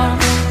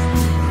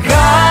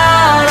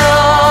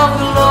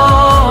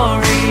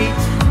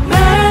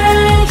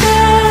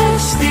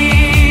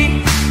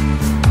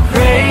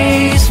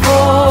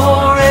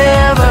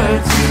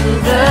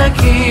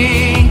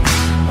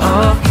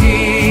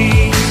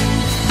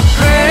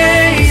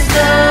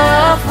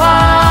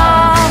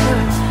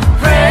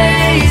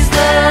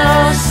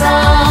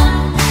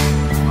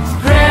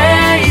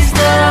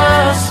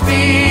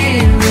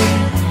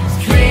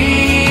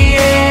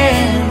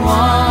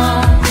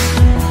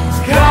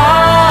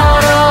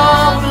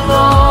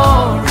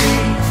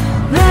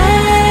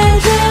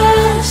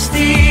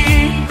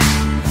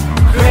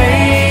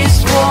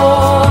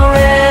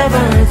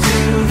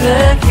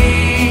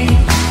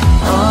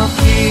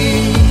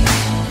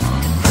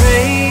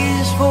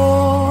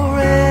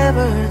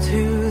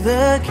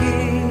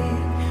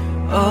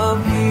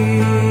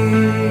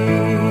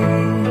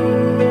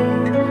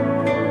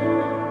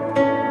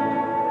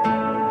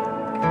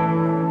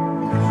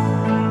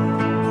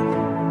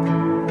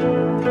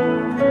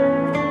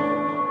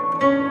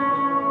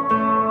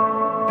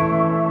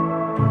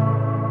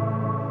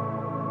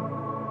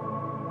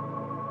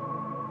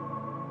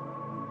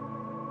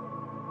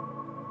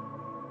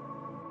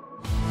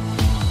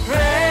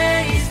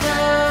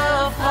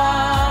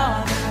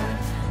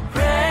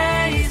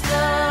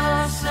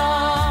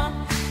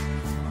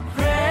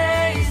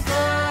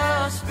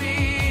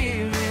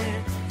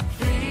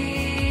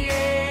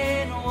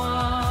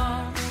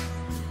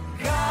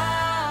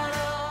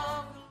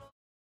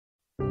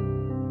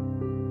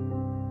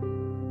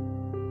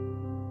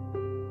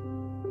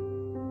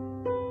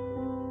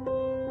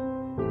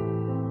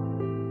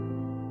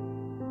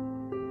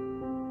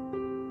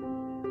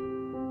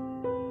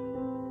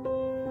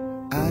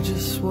 I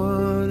just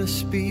wanna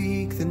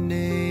speak the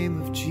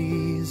name of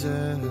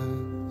Jesus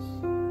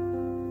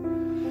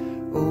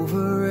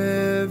over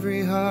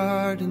every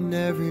heart and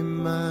every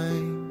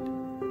mind.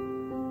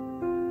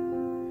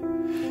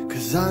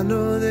 'Cause I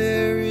know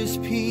there is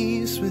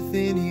peace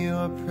within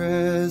your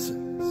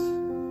presence.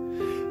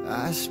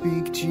 I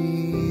speak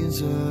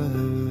Jesus.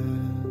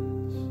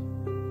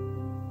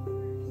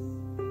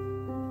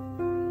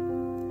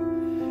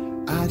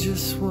 I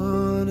just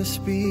wanna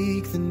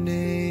speak the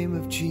name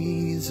of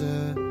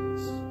Jesus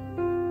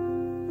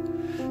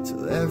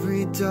till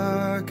every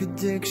dark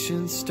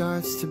addiction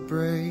starts to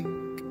break,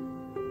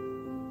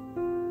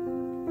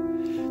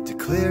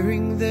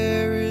 declaring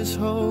there is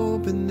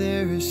hope and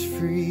there is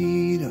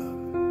freedom.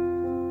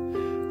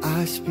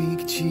 I speak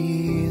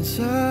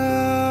Jesus,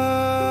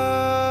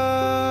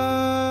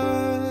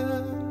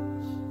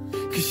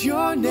 'cause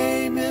your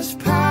name is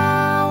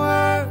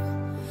power,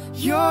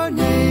 your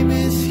name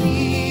is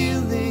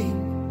healing,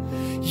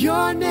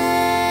 your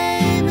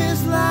name is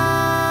life.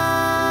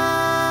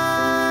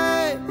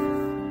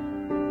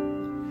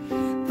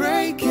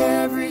 Break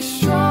every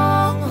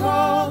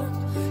stronghold,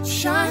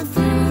 shine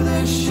through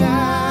the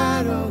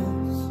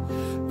shadows,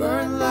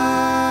 burn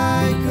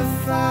like a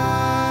fire.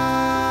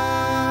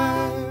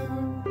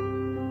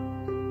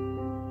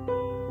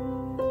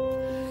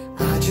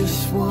 I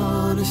just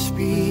wanna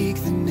speak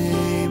the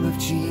name of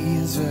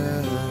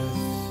Jesus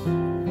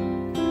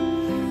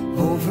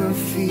over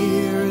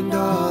fear and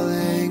all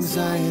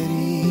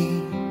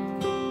anxiety,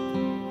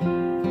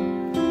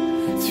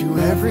 to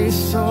every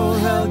soul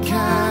held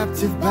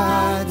captive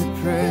by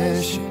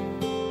depression.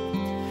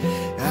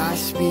 I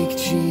speak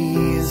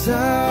Jesus,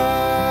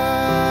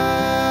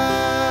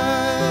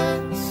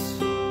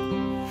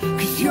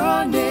 'cause your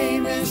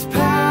name is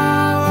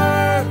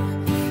power,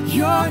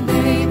 your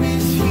name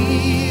is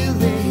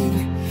healing,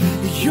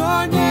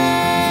 your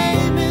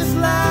name is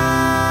life.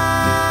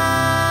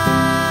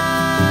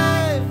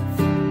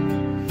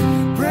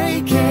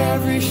 Break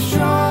every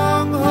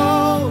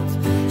stronghold,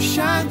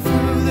 shine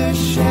through the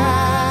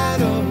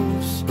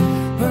shadows,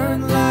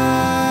 burn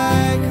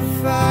like a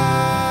fire.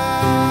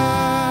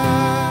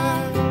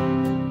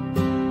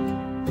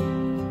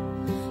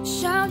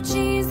 Shout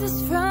Jesus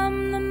from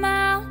the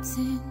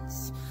mountains,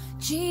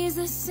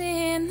 Jesus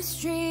in the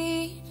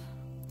street,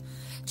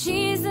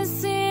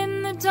 Jesus in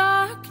the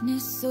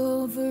darkness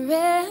over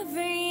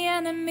every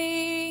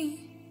enemy,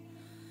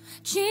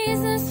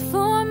 Jesus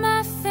for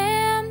my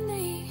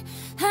family.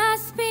 I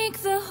speak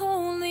the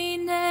holy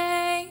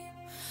name,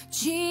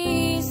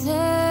 Jesus.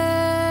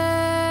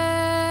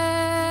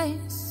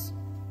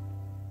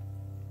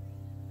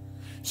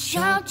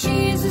 Shout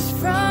Jesus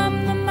from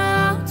the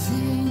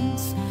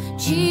mountains,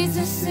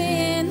 Jesus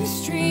in the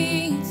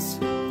streets,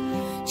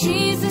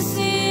 Jesus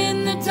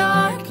in the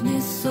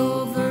darkness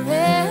over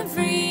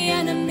every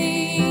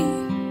enemy,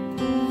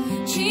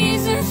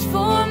 Jesus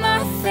for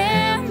my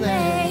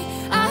family.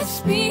 I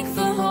speak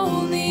the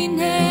holy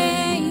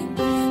name,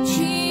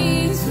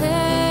 Jesus.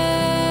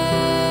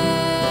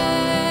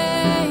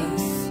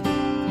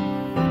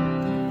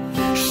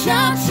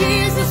 Shout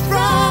Jesus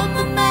from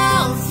the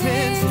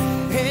mountains,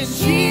 and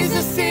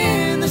Jesus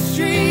in the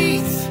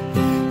streets,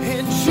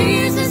 and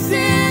Jesus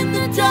in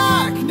the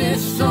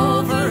darkness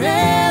over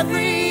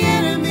every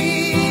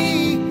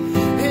enemy,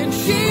 and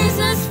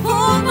Jesus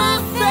for my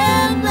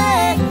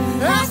family.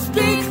 I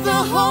speak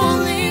the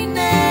holy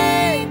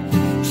name,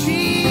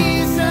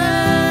 Jesus.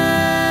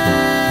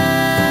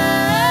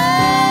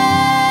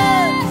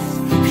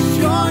 'Cause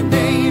your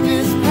name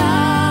is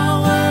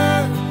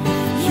power,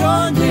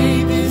 your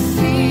name is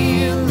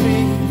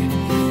healing,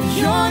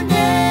 your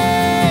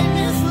name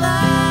is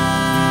life.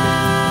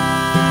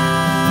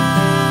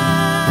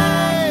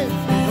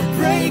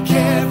 Break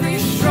every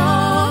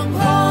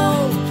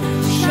stronghold,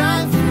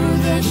 shine through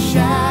the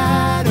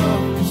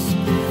shadows,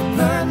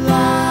 burn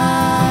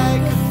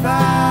like a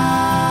fire.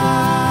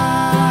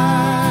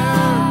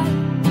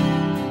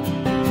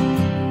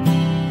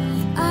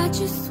 I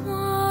just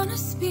wanna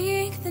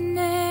speak the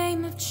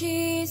name of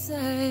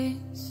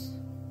Jesus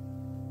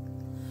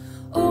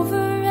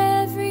over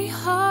every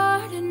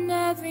heart and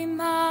every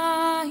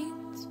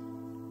mind,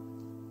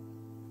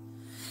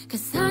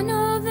 'cause I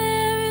know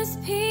there is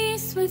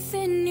peace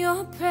within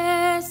your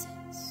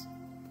presence.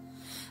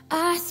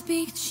 I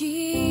speak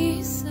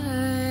Jesus.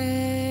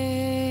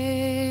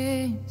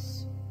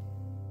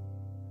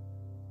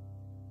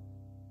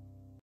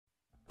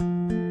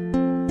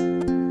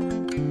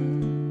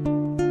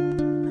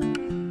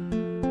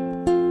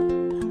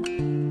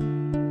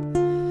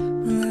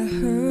 I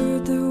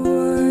heard there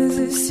was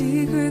a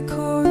secret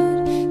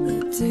chord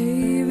that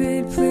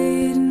David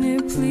played and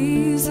it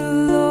pleased the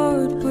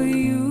Lord, but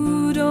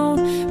you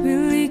don't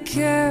really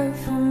care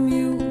for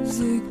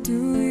music,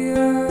 do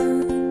you?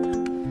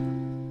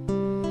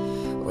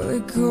 Well,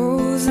 it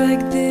goes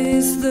like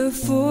this: the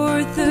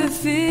fourth, the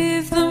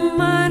fifth, the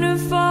minor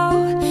fall,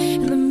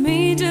 and the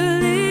major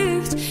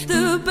lift,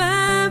 the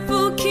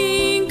baffled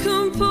king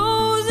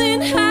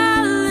composing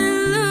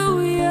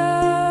hallelujah,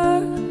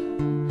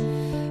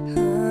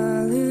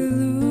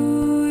 hallelujah.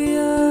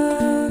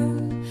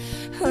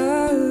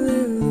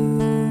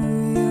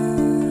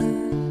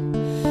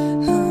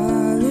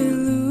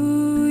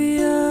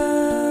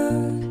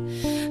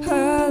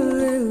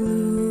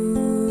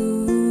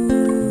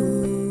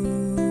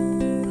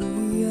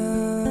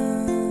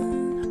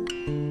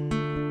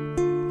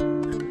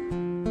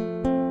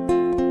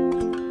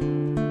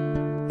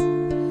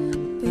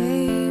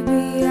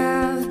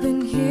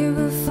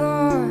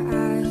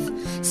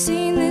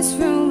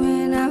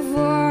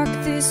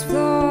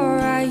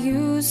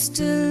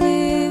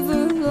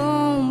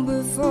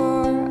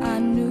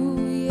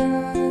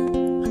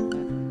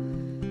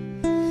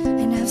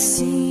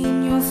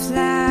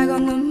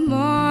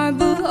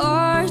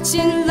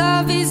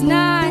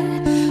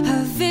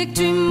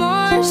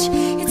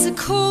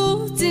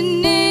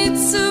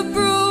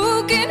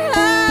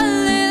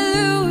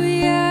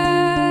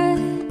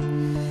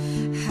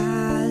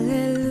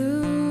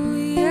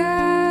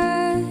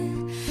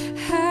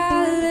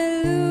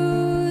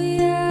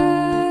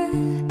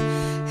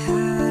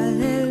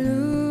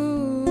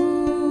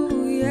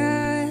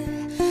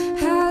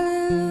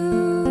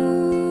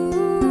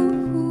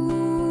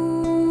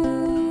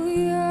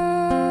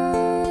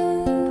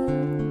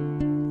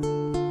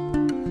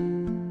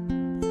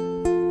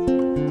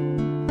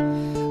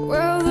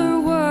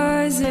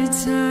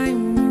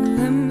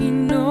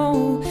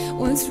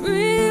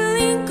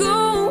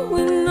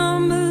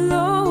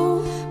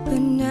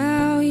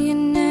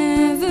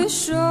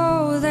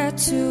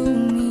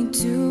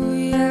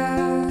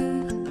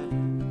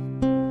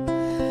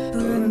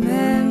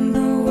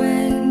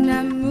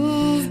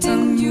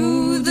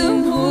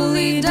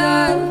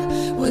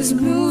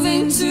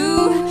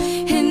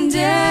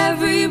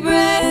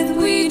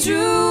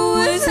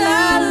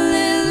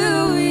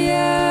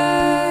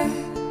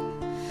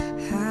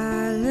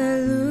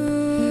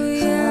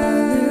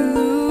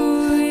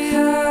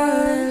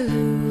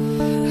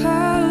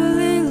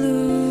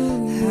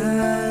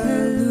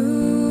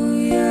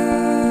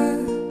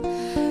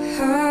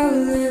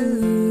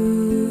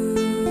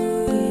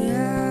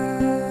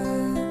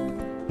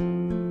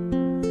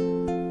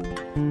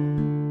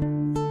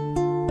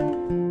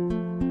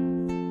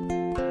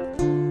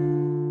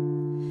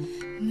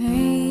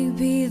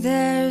 Maybe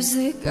there's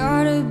a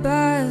God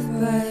above,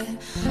 but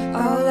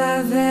all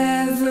I've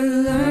ever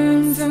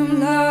learned from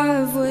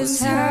love was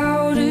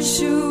how to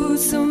shoot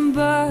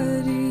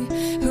somebody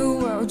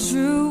who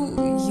outdrew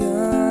you.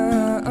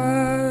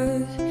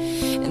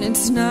 And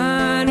it's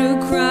not a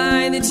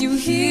cry that you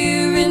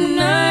hear at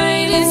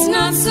night. It's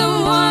not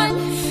someone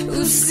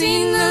who's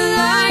seen the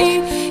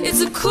light.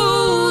 It's a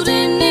cold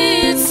and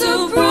it's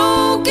a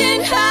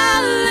broken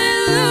hallelujah.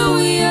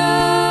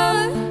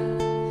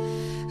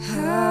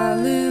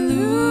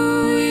 Hallelujah.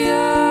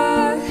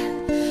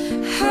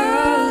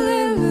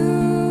 Hallelujah.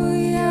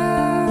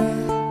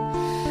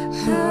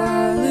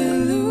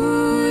 Hallelujah.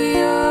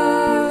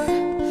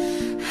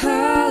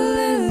 Hallelujah.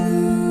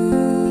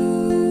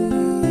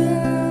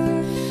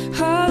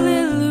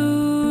 Hallelujah.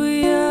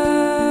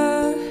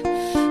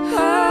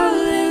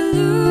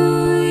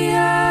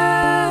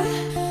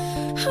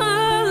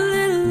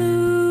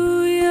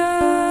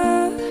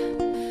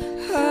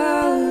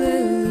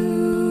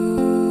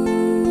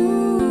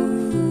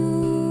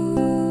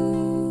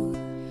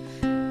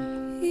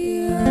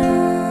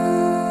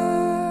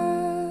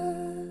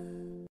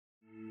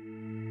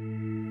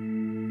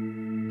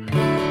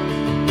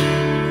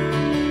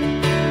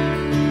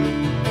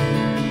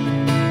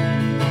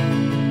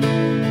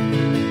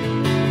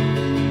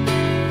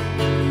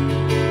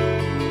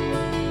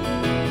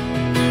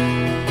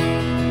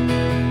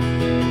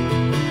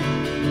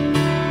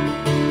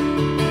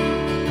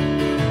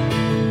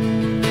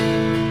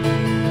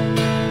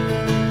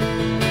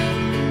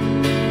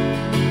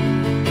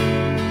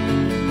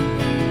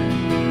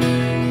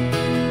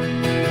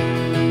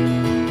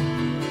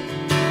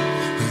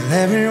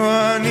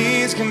 Everyone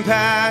needs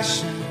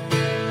compassion,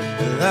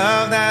 a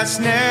love that's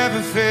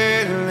never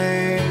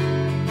failing.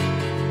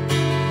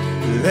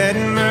 Let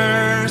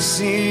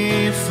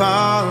mercy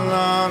fall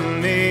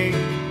on me.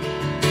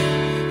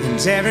 And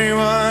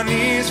everyone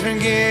needs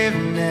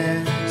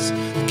forgiveness,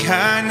 the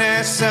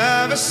kindness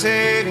of a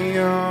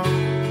Savior,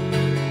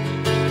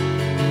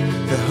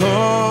 the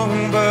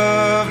hope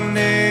of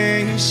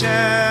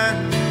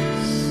nations.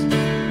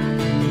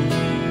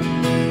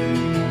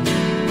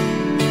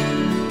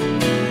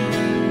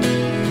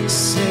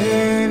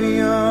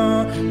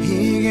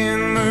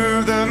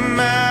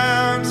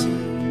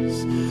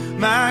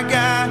 My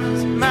God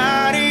is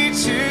mighty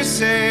to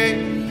save.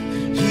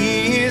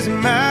 He is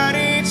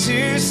mighty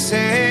to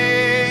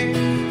save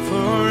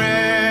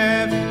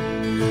forever.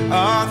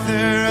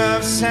 Author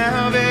of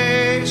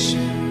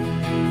salvation,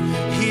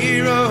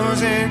 He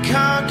rose and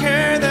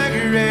conquered the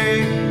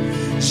grave.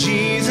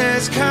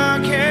 Jesus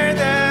conquered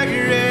the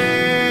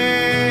grave.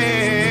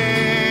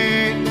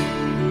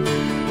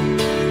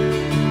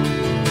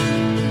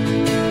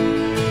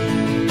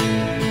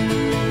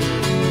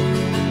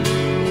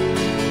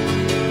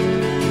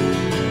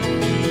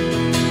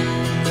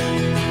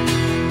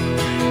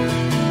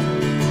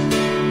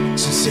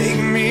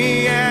 Take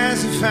me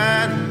as you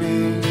find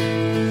me,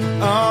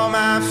 all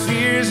my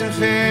fears and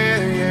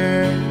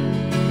failures.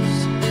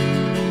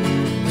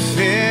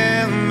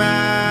 Fill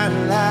my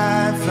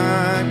life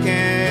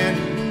again.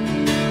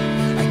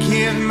 I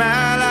give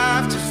my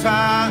life to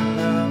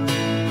follow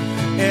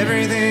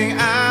everything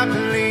I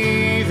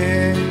believe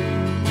in.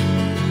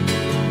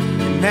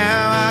 And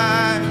now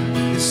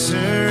I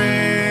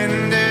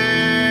surrender.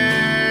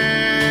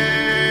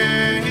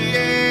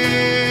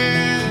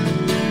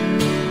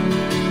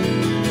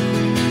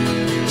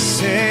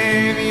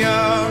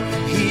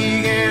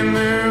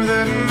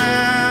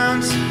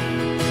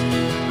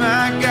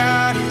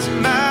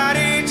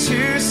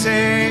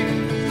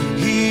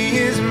 He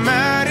is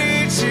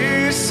mighty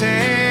to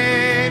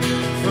save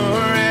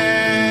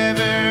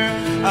forever.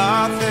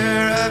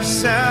 Author of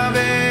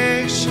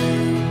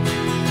salvation,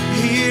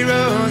 He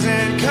rose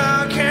and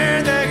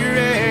conquered the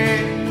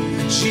grave.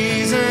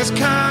 Jesus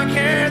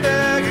conquered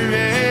the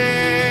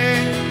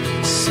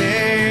grave.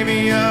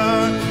 Savior,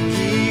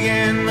 He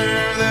can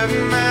move the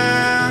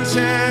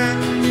mountain.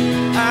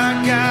 Our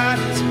God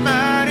is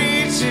mighty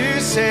to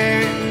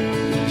save.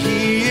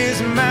 He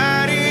is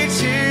mighty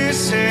to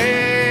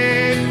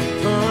save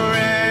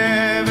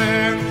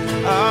forever.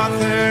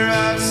 Author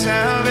of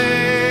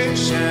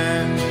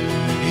salvation,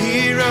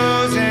 He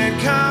rose and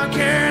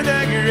conquered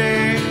the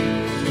grave.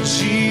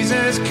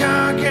 Jesus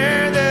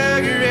conquered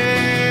the grave.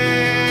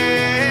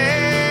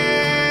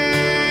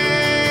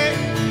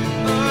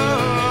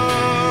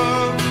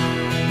 Oh.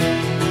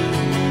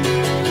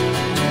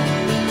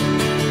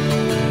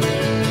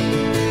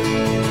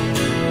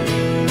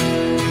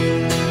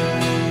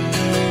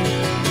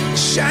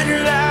 Shine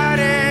your light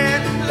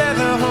and let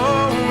the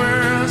whole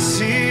world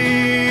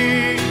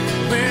see.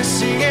 We're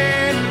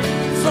singing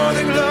for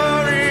the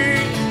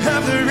glory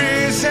of the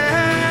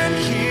risen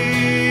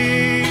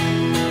King.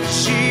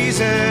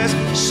 Jesus,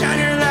 shine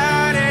your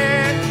light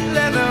and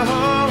let the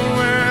whole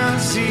world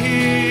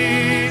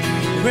see.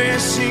 We're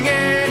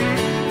singing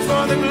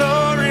for the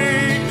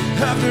glory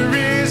of the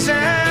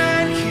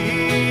risen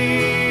King.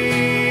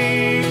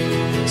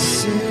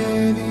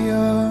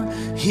 Savior,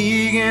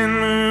 He can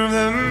move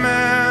the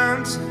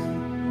mountains.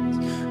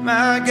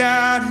 My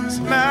God is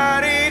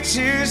mighty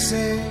to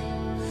save.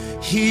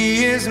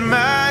 He is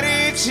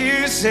mighty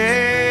to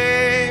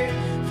save.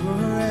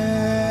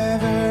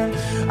 Forever,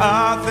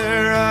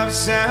 author of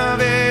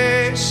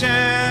salvation.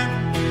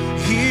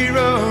 He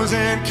rose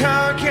and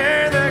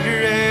conquered the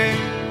grave.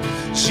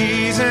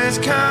 Jesus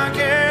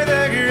conquered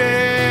the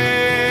grave.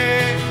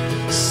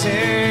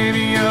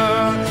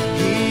 Savior,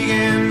 He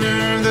can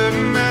move the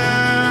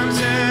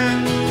mountain.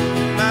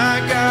 My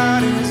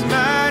God is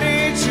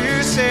mighty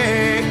to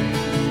save.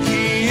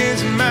 He is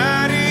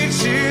mighty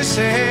to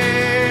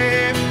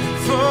save.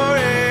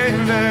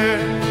 Forever,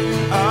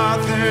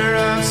 author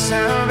of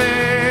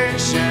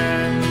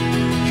salvation.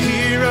 He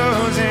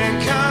rose and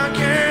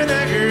conquered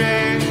the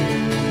grave.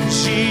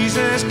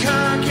 Jesus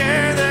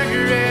conquered the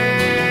grave.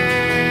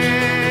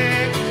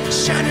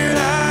 Shine your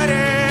light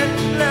and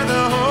let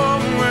the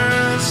whole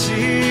world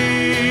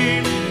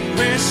see.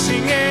 We're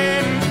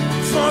singing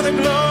for the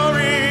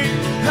glory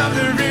of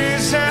the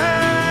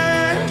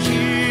risen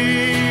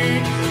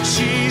King.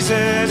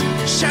 Jesus,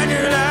 shine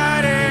your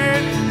light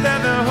and let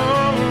the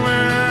whole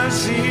world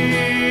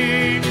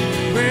see.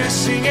 We're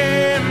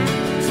singing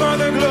for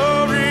the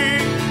glory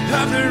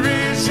of the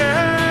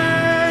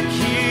risen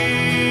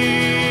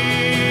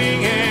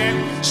King. And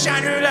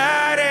shine your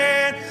light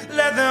and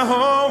let the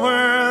whole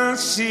world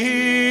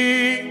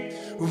see.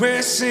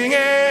 We're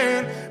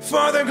singing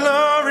for the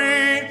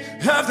glory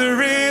of the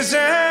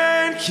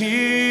risen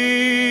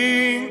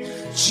King.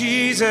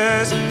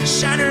 Jesus,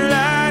 shine your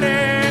light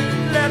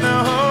and let the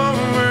whole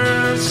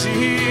world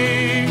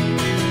see.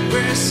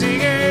 We're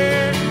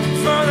singing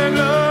for the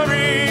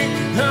glory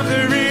of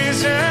the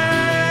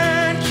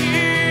risen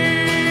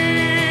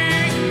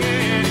King.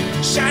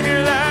 Shine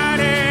your light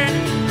and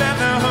let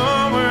the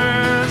whole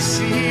world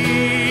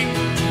see.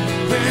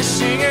 We're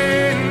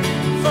singing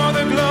for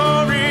the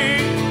glory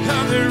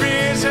of the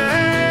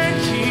risen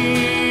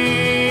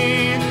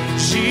King.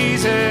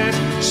 Jesus,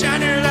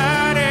 shine your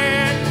light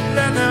and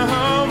let the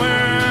whole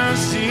world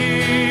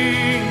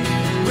see.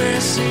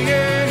 We're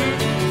singing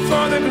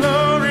for the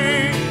glory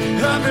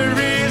of the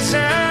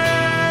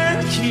risen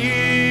King.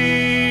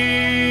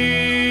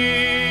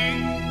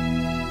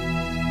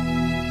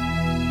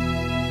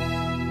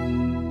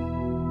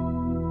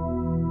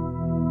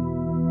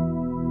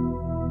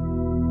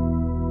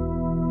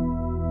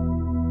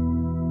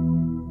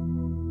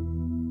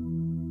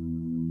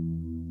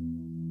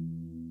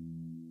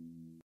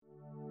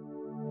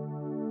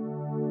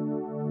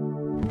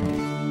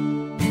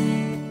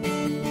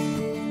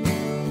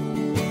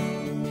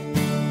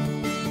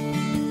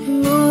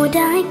 Lord,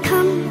 I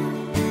come,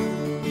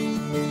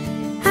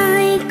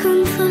 I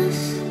confess,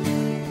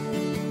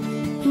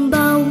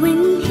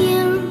 bowing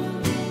here,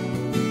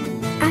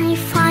 I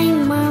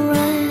find my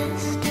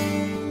rest.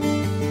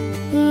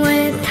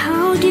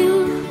 Without you,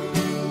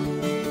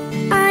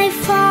 I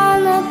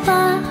fall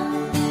apart.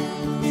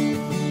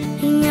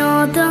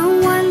 You're the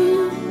one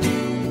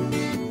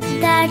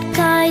that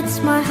guides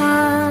my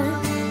heart.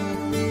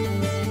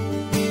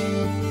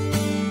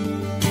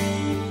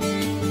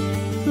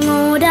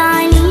 Lord,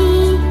 I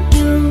need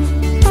you.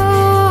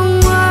 Oh,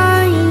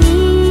 I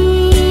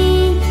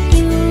need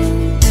you.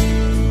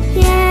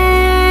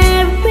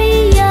 Every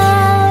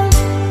hour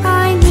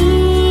I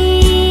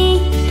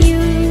need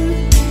you.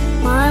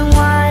 My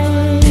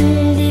one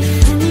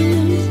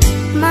defense,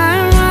 my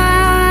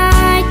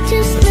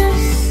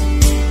righteousness.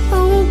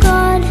 Oh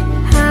God,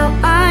 how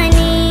I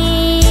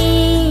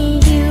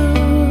need you.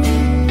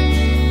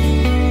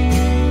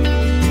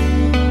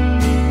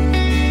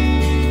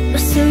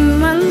 Sin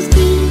runs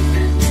deep,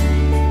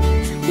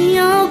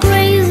 your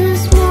grace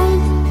is warm.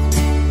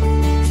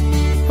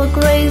 Where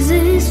grace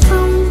is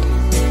found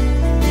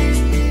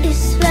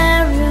is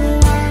where you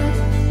are.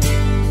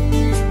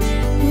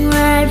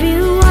 Where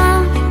you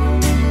are,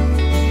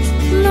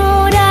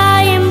 Lord,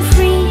 I am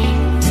free.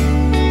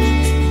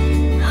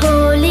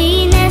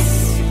 Holiness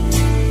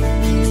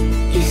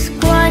is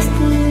Christ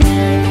in me.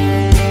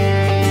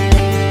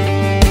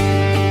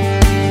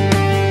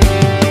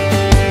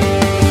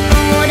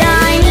 Lord,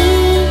 I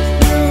need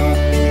you.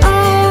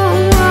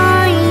 Oh,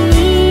 I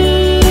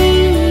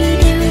need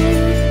you.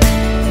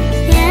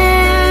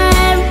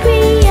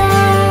 Every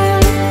hour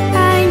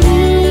I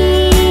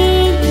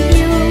need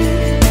you.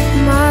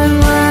 My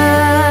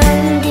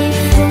one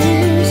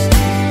defense,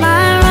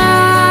 my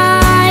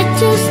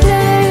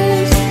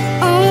righteousness.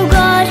 Oh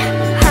God,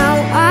 how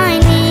I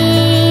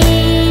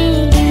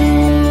need you.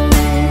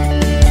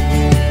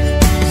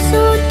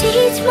 So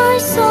teach my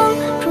soul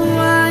to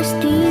rise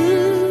to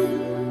you.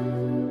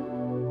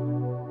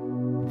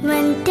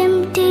 When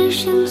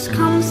temptations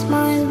comes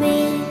my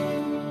way,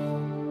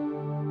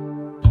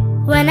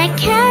 when I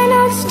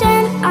cannot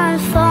stand, I'll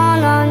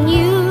fall on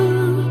you.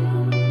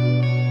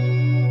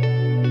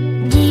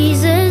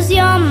 Jesus,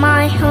 you're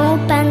my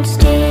hope and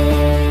stay.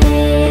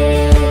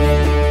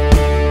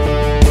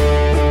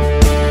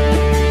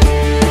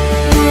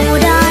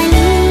 Lord, I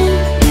need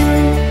you.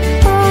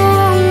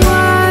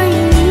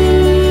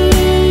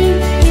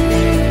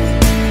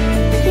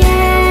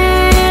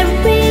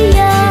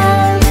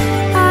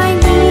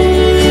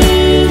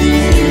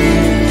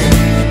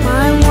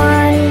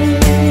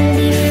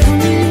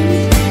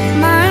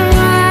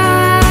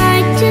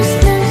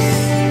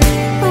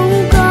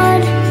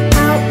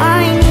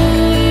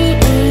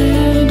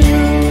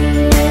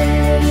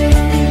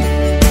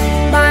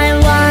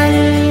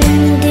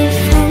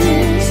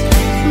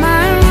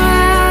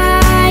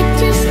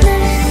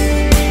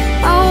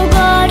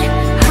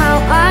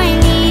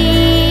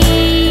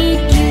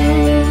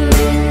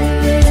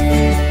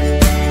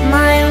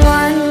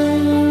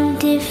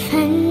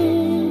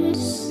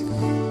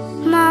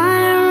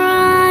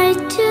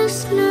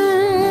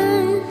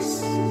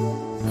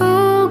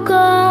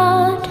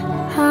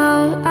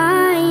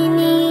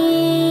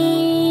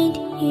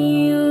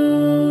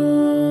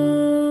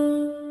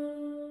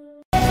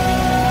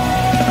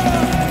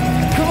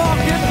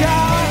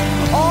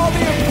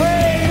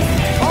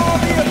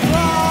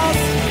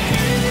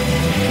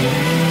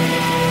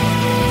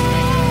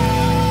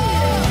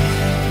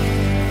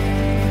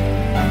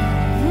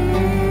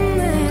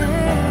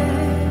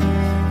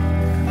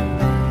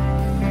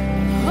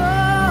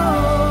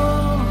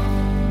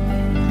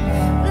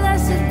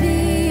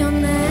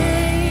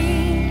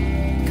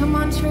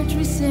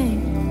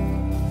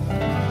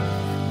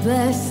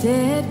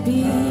 Blessed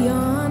be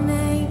your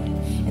name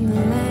in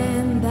the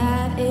land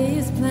that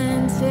is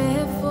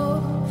plentiful,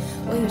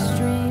 where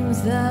streams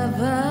of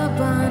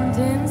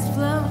abundance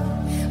flow.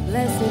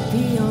 Blessed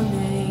be your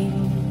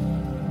name.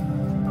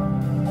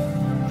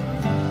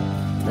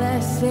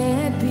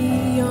 Blessed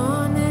be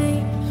your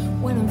name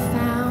when I'm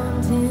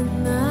found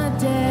in the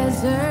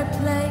desert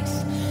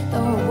place,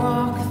 though I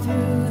walk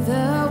through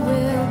the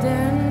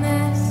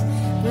wilderness.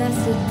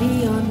 Blessed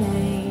be your name.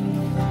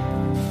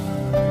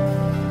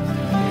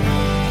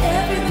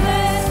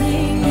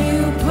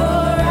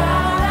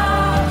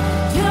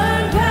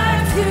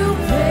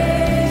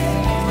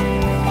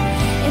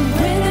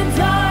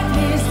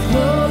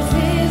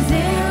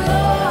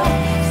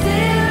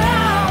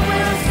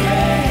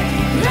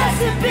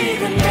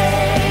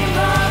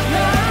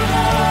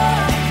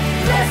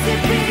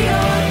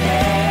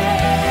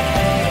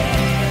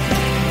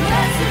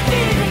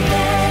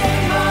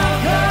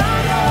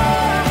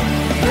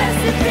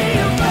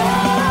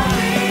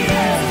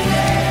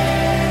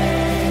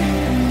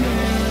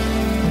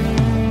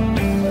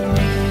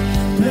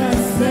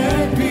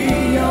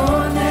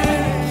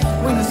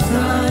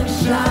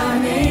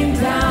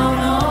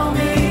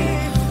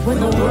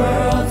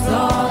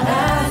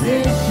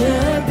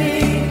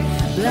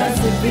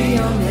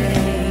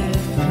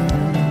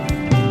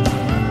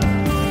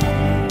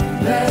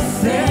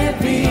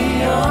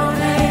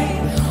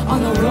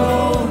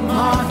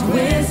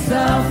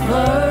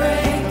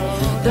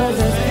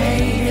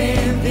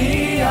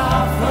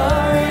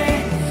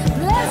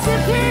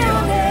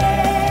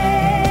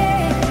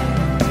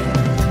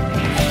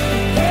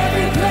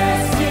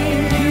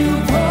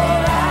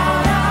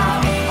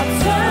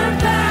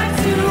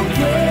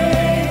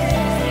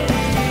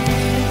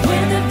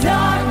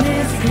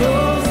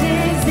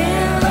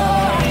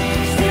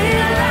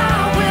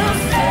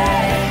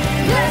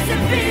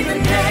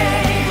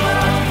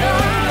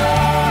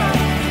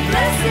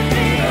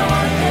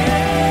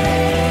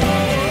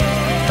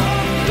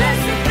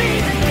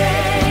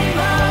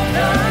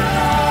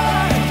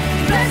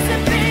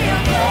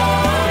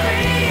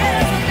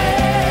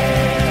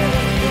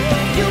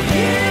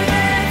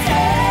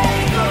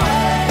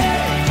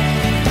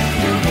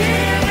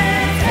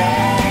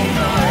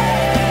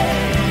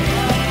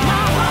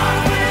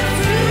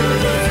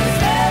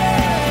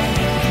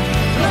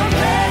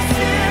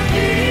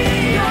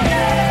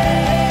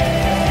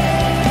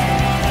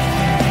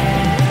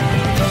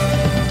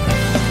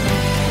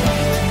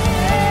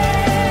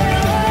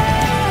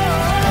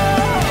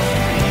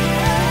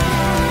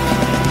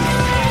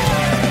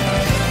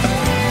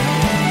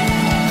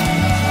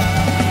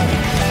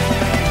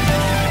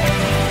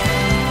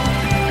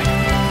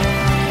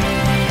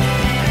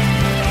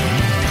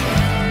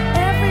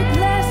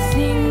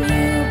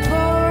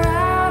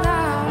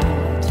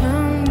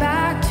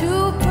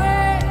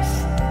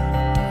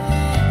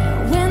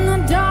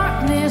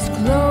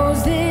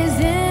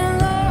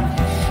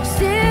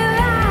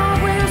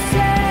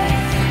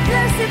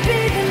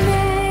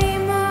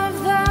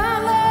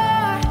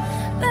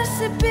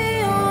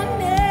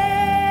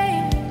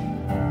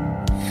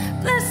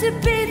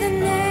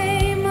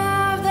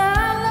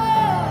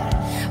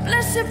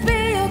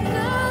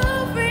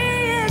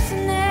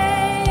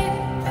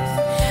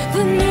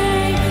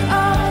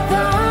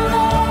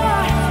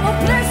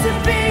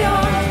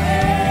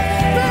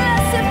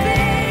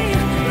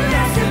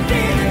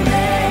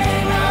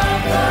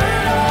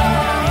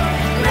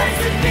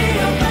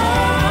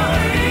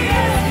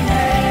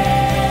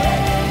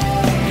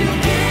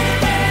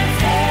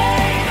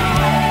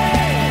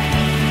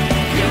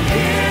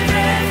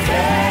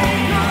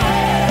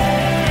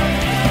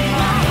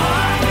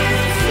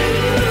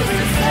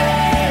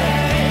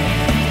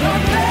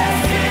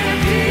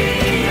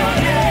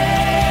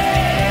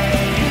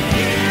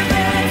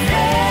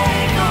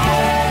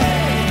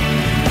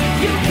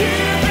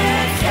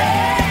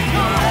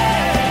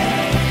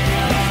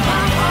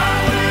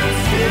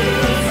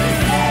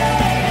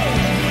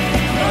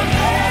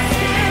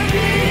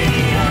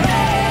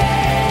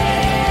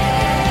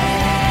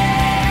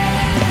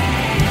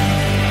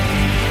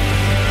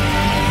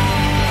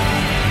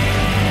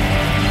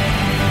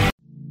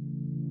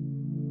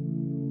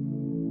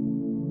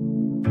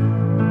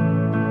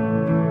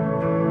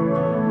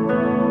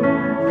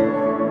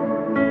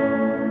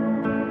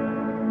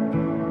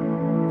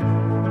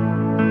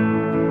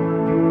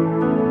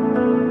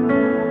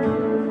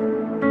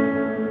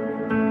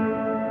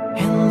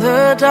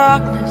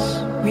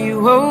 Darkness, we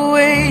were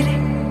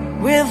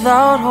waiting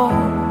without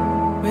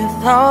hope,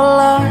 without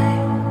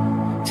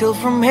light, till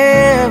from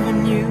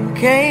heaven you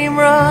came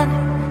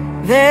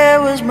running.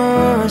 There was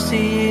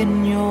mercy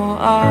in your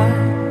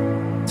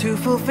eye to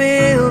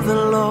fulfill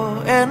the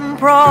law and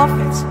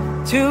prophets.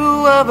 To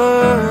a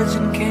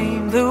virgin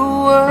came the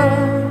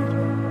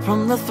word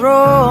from the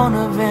throne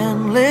of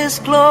endless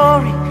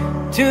glory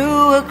to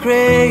a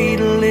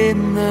cradle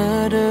in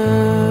the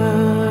dirt.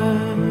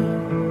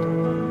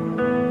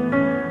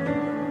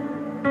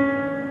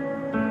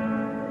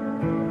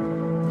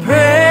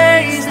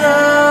 Praise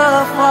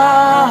the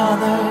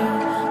Father,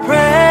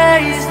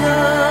 praise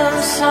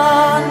the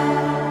Son,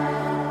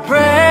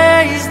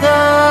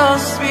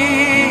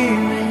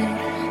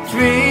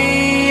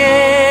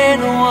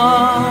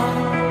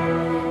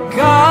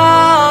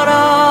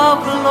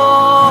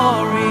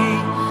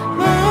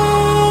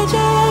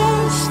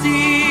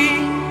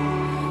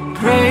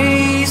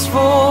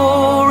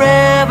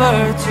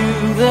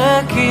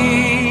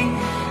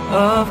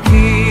 of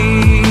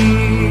Kings.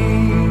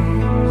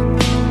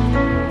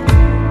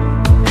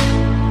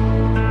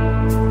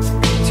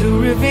 To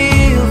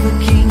reveal the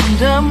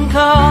kingdom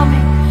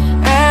coming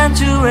and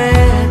to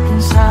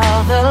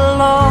reconcile the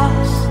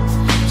lost,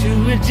 to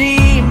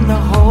redeem the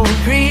whole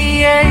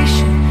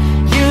creation.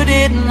 You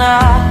did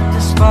not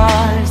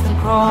despise the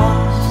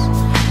cross,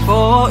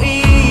 for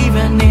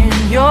even in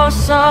your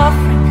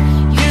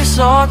suffering you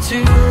saw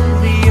to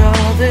the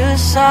other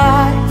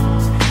side,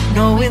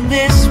 knowing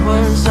this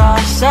was our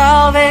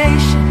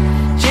salvation.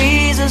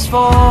 Jesus, for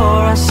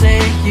our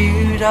sake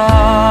you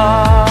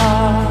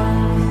died.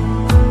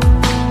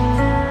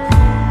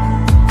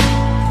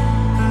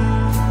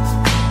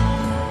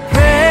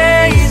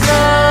 Praise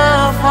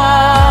the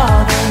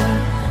Father,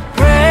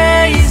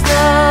 praise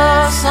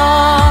the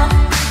Son,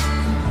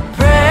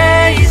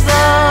 praise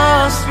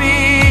the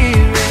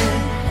Spirit,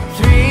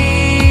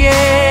 three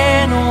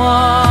in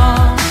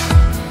one.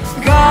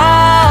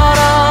 God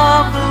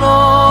of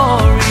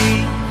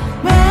glory,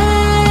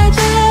 majesty,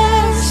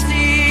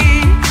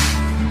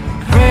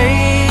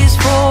 praise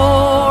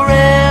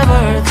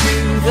forever to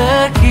the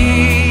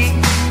King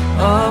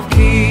of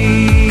Kings.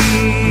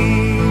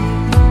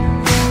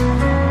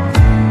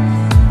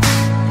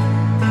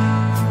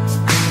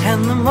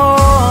 And the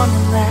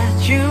morning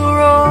that you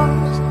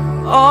rose,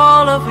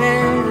 all of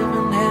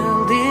heaven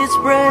held its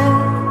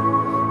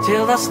breath,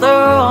 till the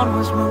throne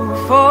was moved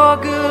for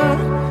good,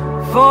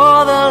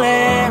 for the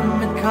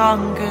Lamb had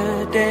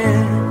conquered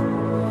death.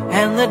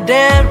 And the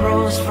dead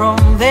rose from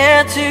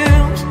their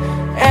tombs,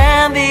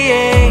 and the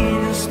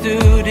angels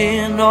stood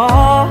in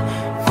awe,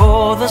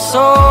 for the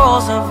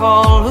souls of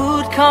all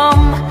who'd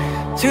come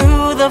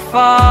to the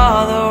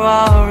Father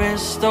are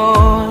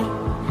restored.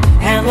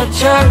 And the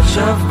church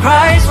of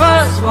Christ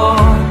was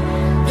born,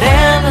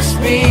 then the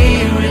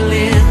Spirit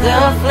lit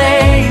the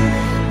flame.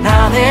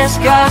 Now this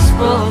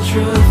gospel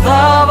truth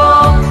of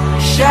old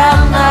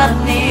shall not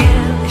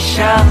kneel,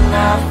 shall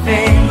not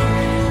fade.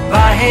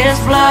 By His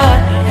blood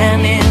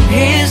and in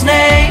His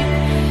name,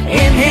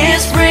 in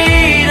His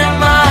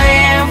freedom I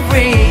am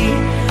free.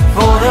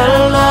 For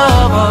the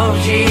love of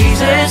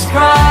Jesus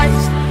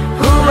Christ,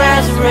 who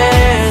has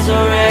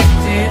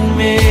resurrected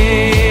me.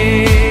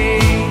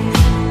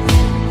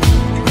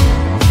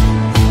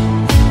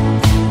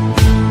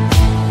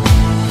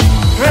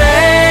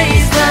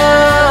 Praise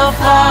the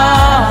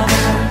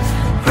Father,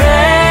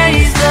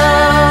 praise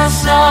the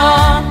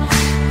Son,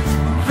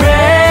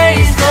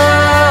 praise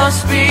the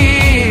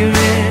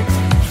Spirit,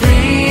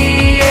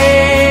 three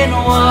in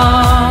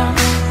one.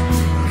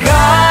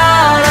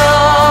 God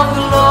of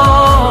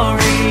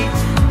glory,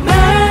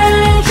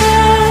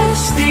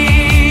 majesty,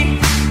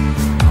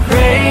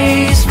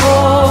 praise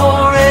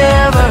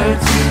forever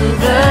to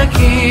the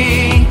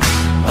King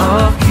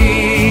of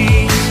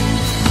Kings.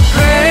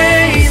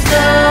 Praise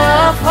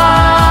the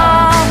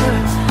Father,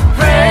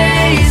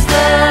 praise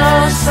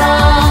the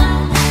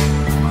Son,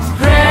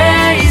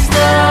 praise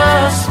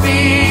the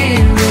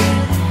Spirit,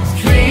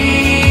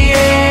 three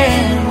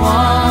in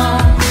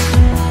one.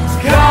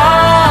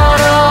 God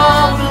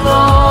of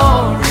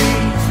glory,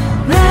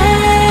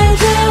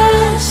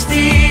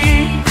 majesty,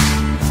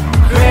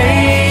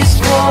 praise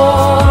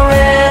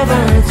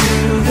forever to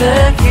the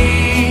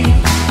King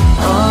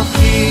of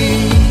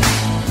Kings.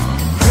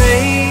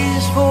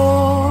 Praise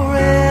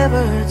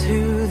forever to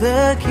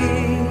the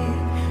King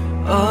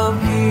of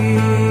Kings.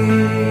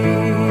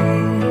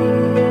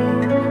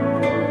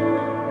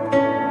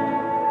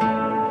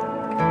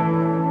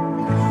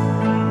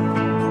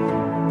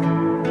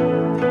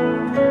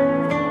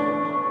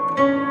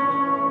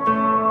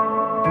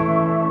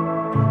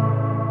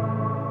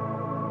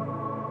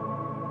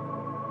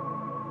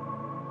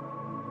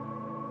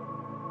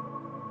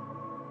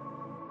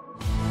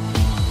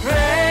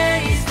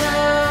 Praise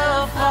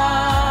the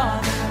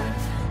Father,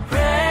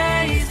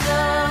 praise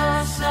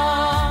the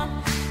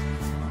Son,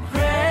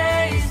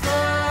 praise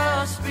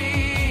the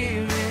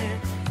Spirit,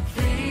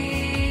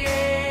 three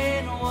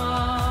in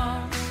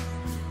one.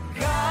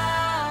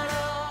 God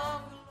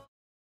of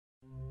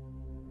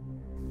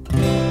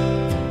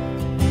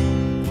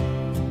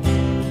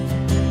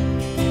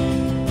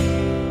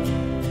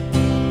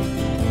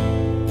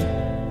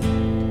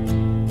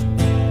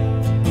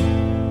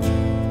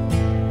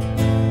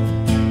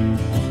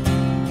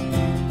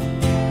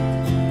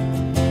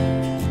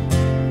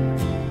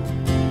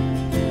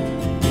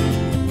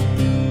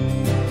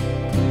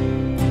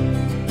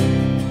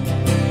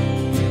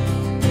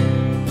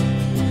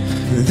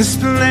the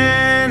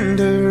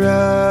splendor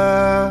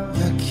of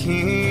the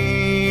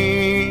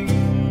King,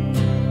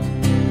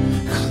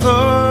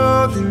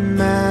 clothed in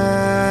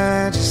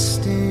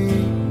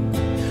majesty.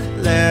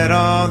 Let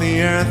all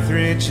the earth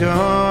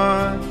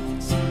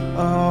rejoice,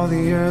 all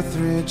the earth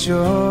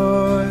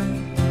rejoice.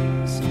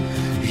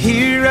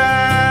 He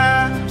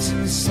wraps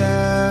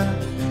himself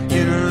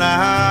in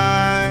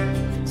light,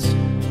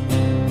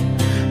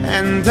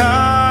 and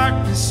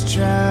darkness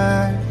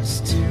tries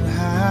to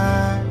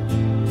hide,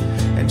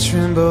 and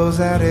trembles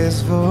at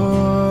His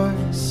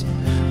voice,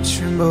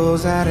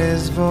 trembles at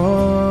His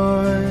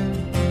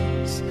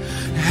voice.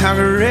 how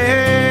great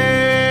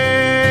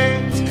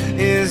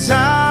is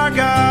our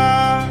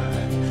God.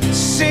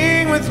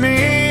 Sing with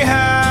me,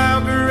 how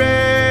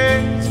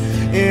great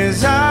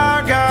is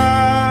our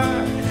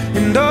God,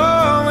 and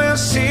all will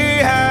see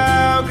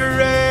how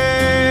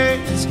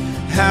great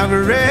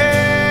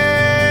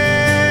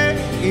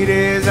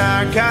is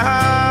our God.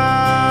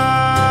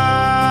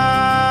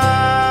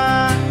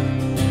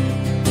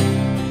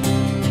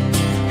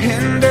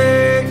 And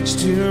age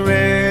to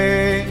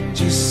age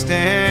He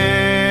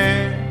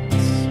stands,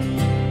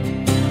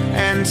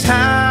 and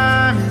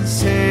time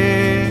is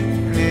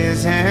in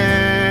His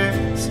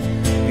hands,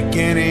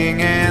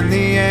 beginning and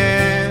the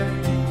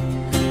end,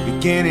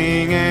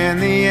 beginning and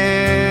the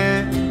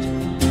end.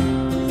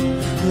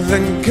 The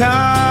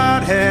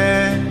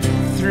Godhead,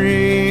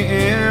 three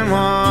in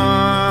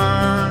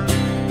one,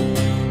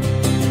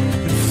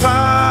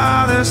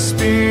 Father,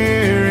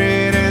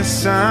 Spirit, and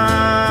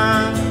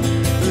Son,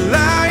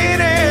 Lion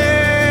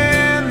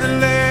and the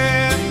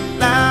Lamb,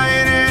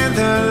 Lion and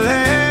the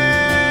Lamb.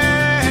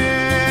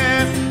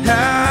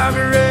 How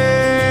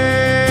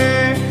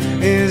great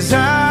is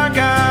our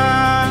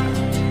God.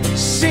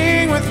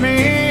 Sing with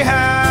me,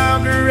 how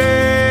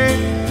great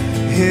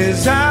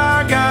is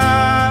our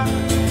God,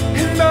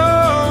 and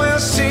all will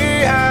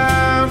see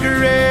how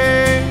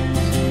great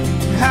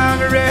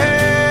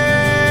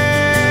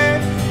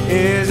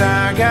is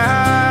our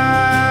God.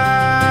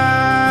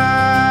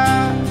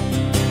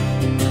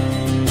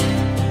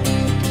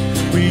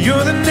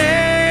 You're the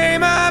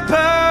name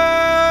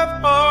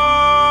above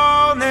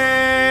all names,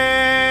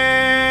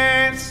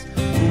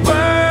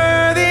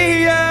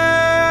 worthy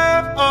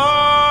of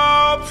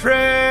all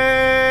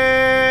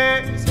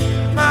praise.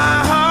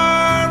 My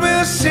heart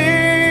will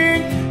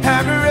sing,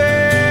 how great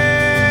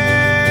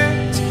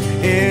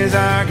is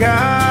our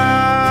God.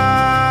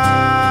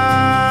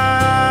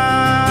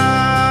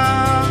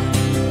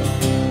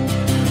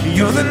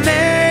 You're the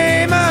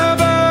name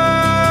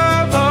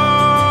above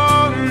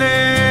all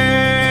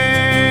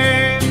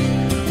names,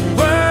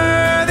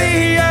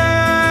 worthy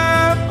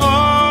of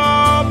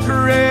all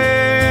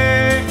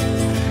praise.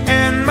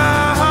 And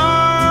my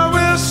heart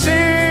will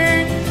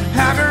sing,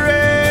 how great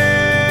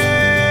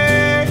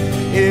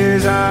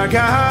is our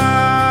God.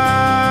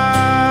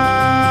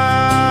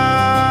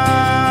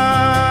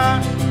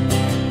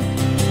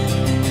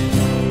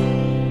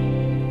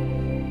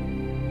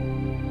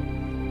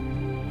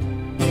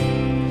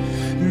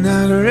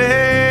 How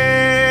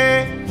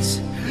great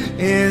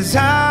is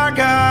our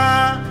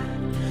God.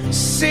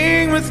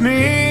 Sing with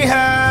me,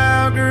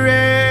 how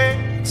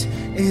great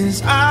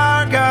is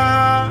our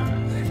God,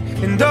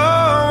 and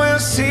all will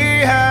see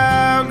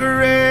how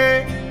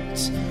great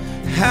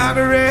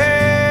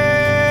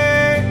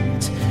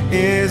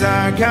is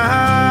our God.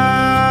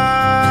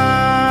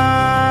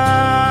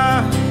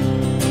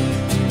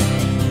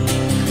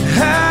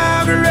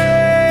 How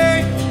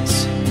great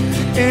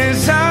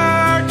is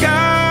our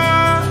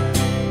God,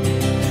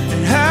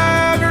 and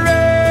how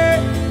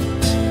great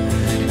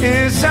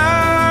is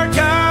our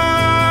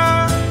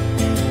God.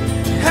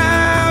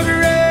 How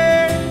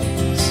great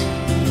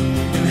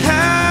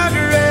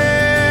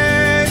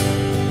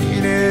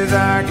is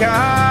our God.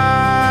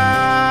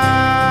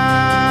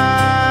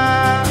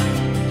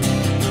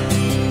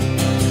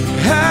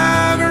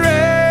 How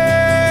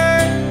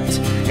great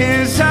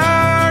is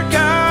our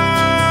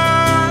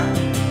God.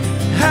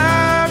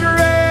 How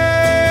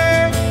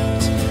great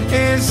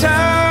is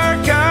our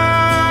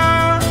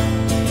God.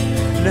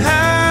 And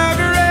how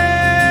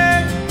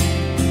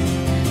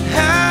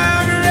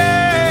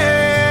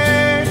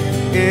great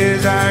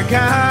is our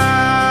God.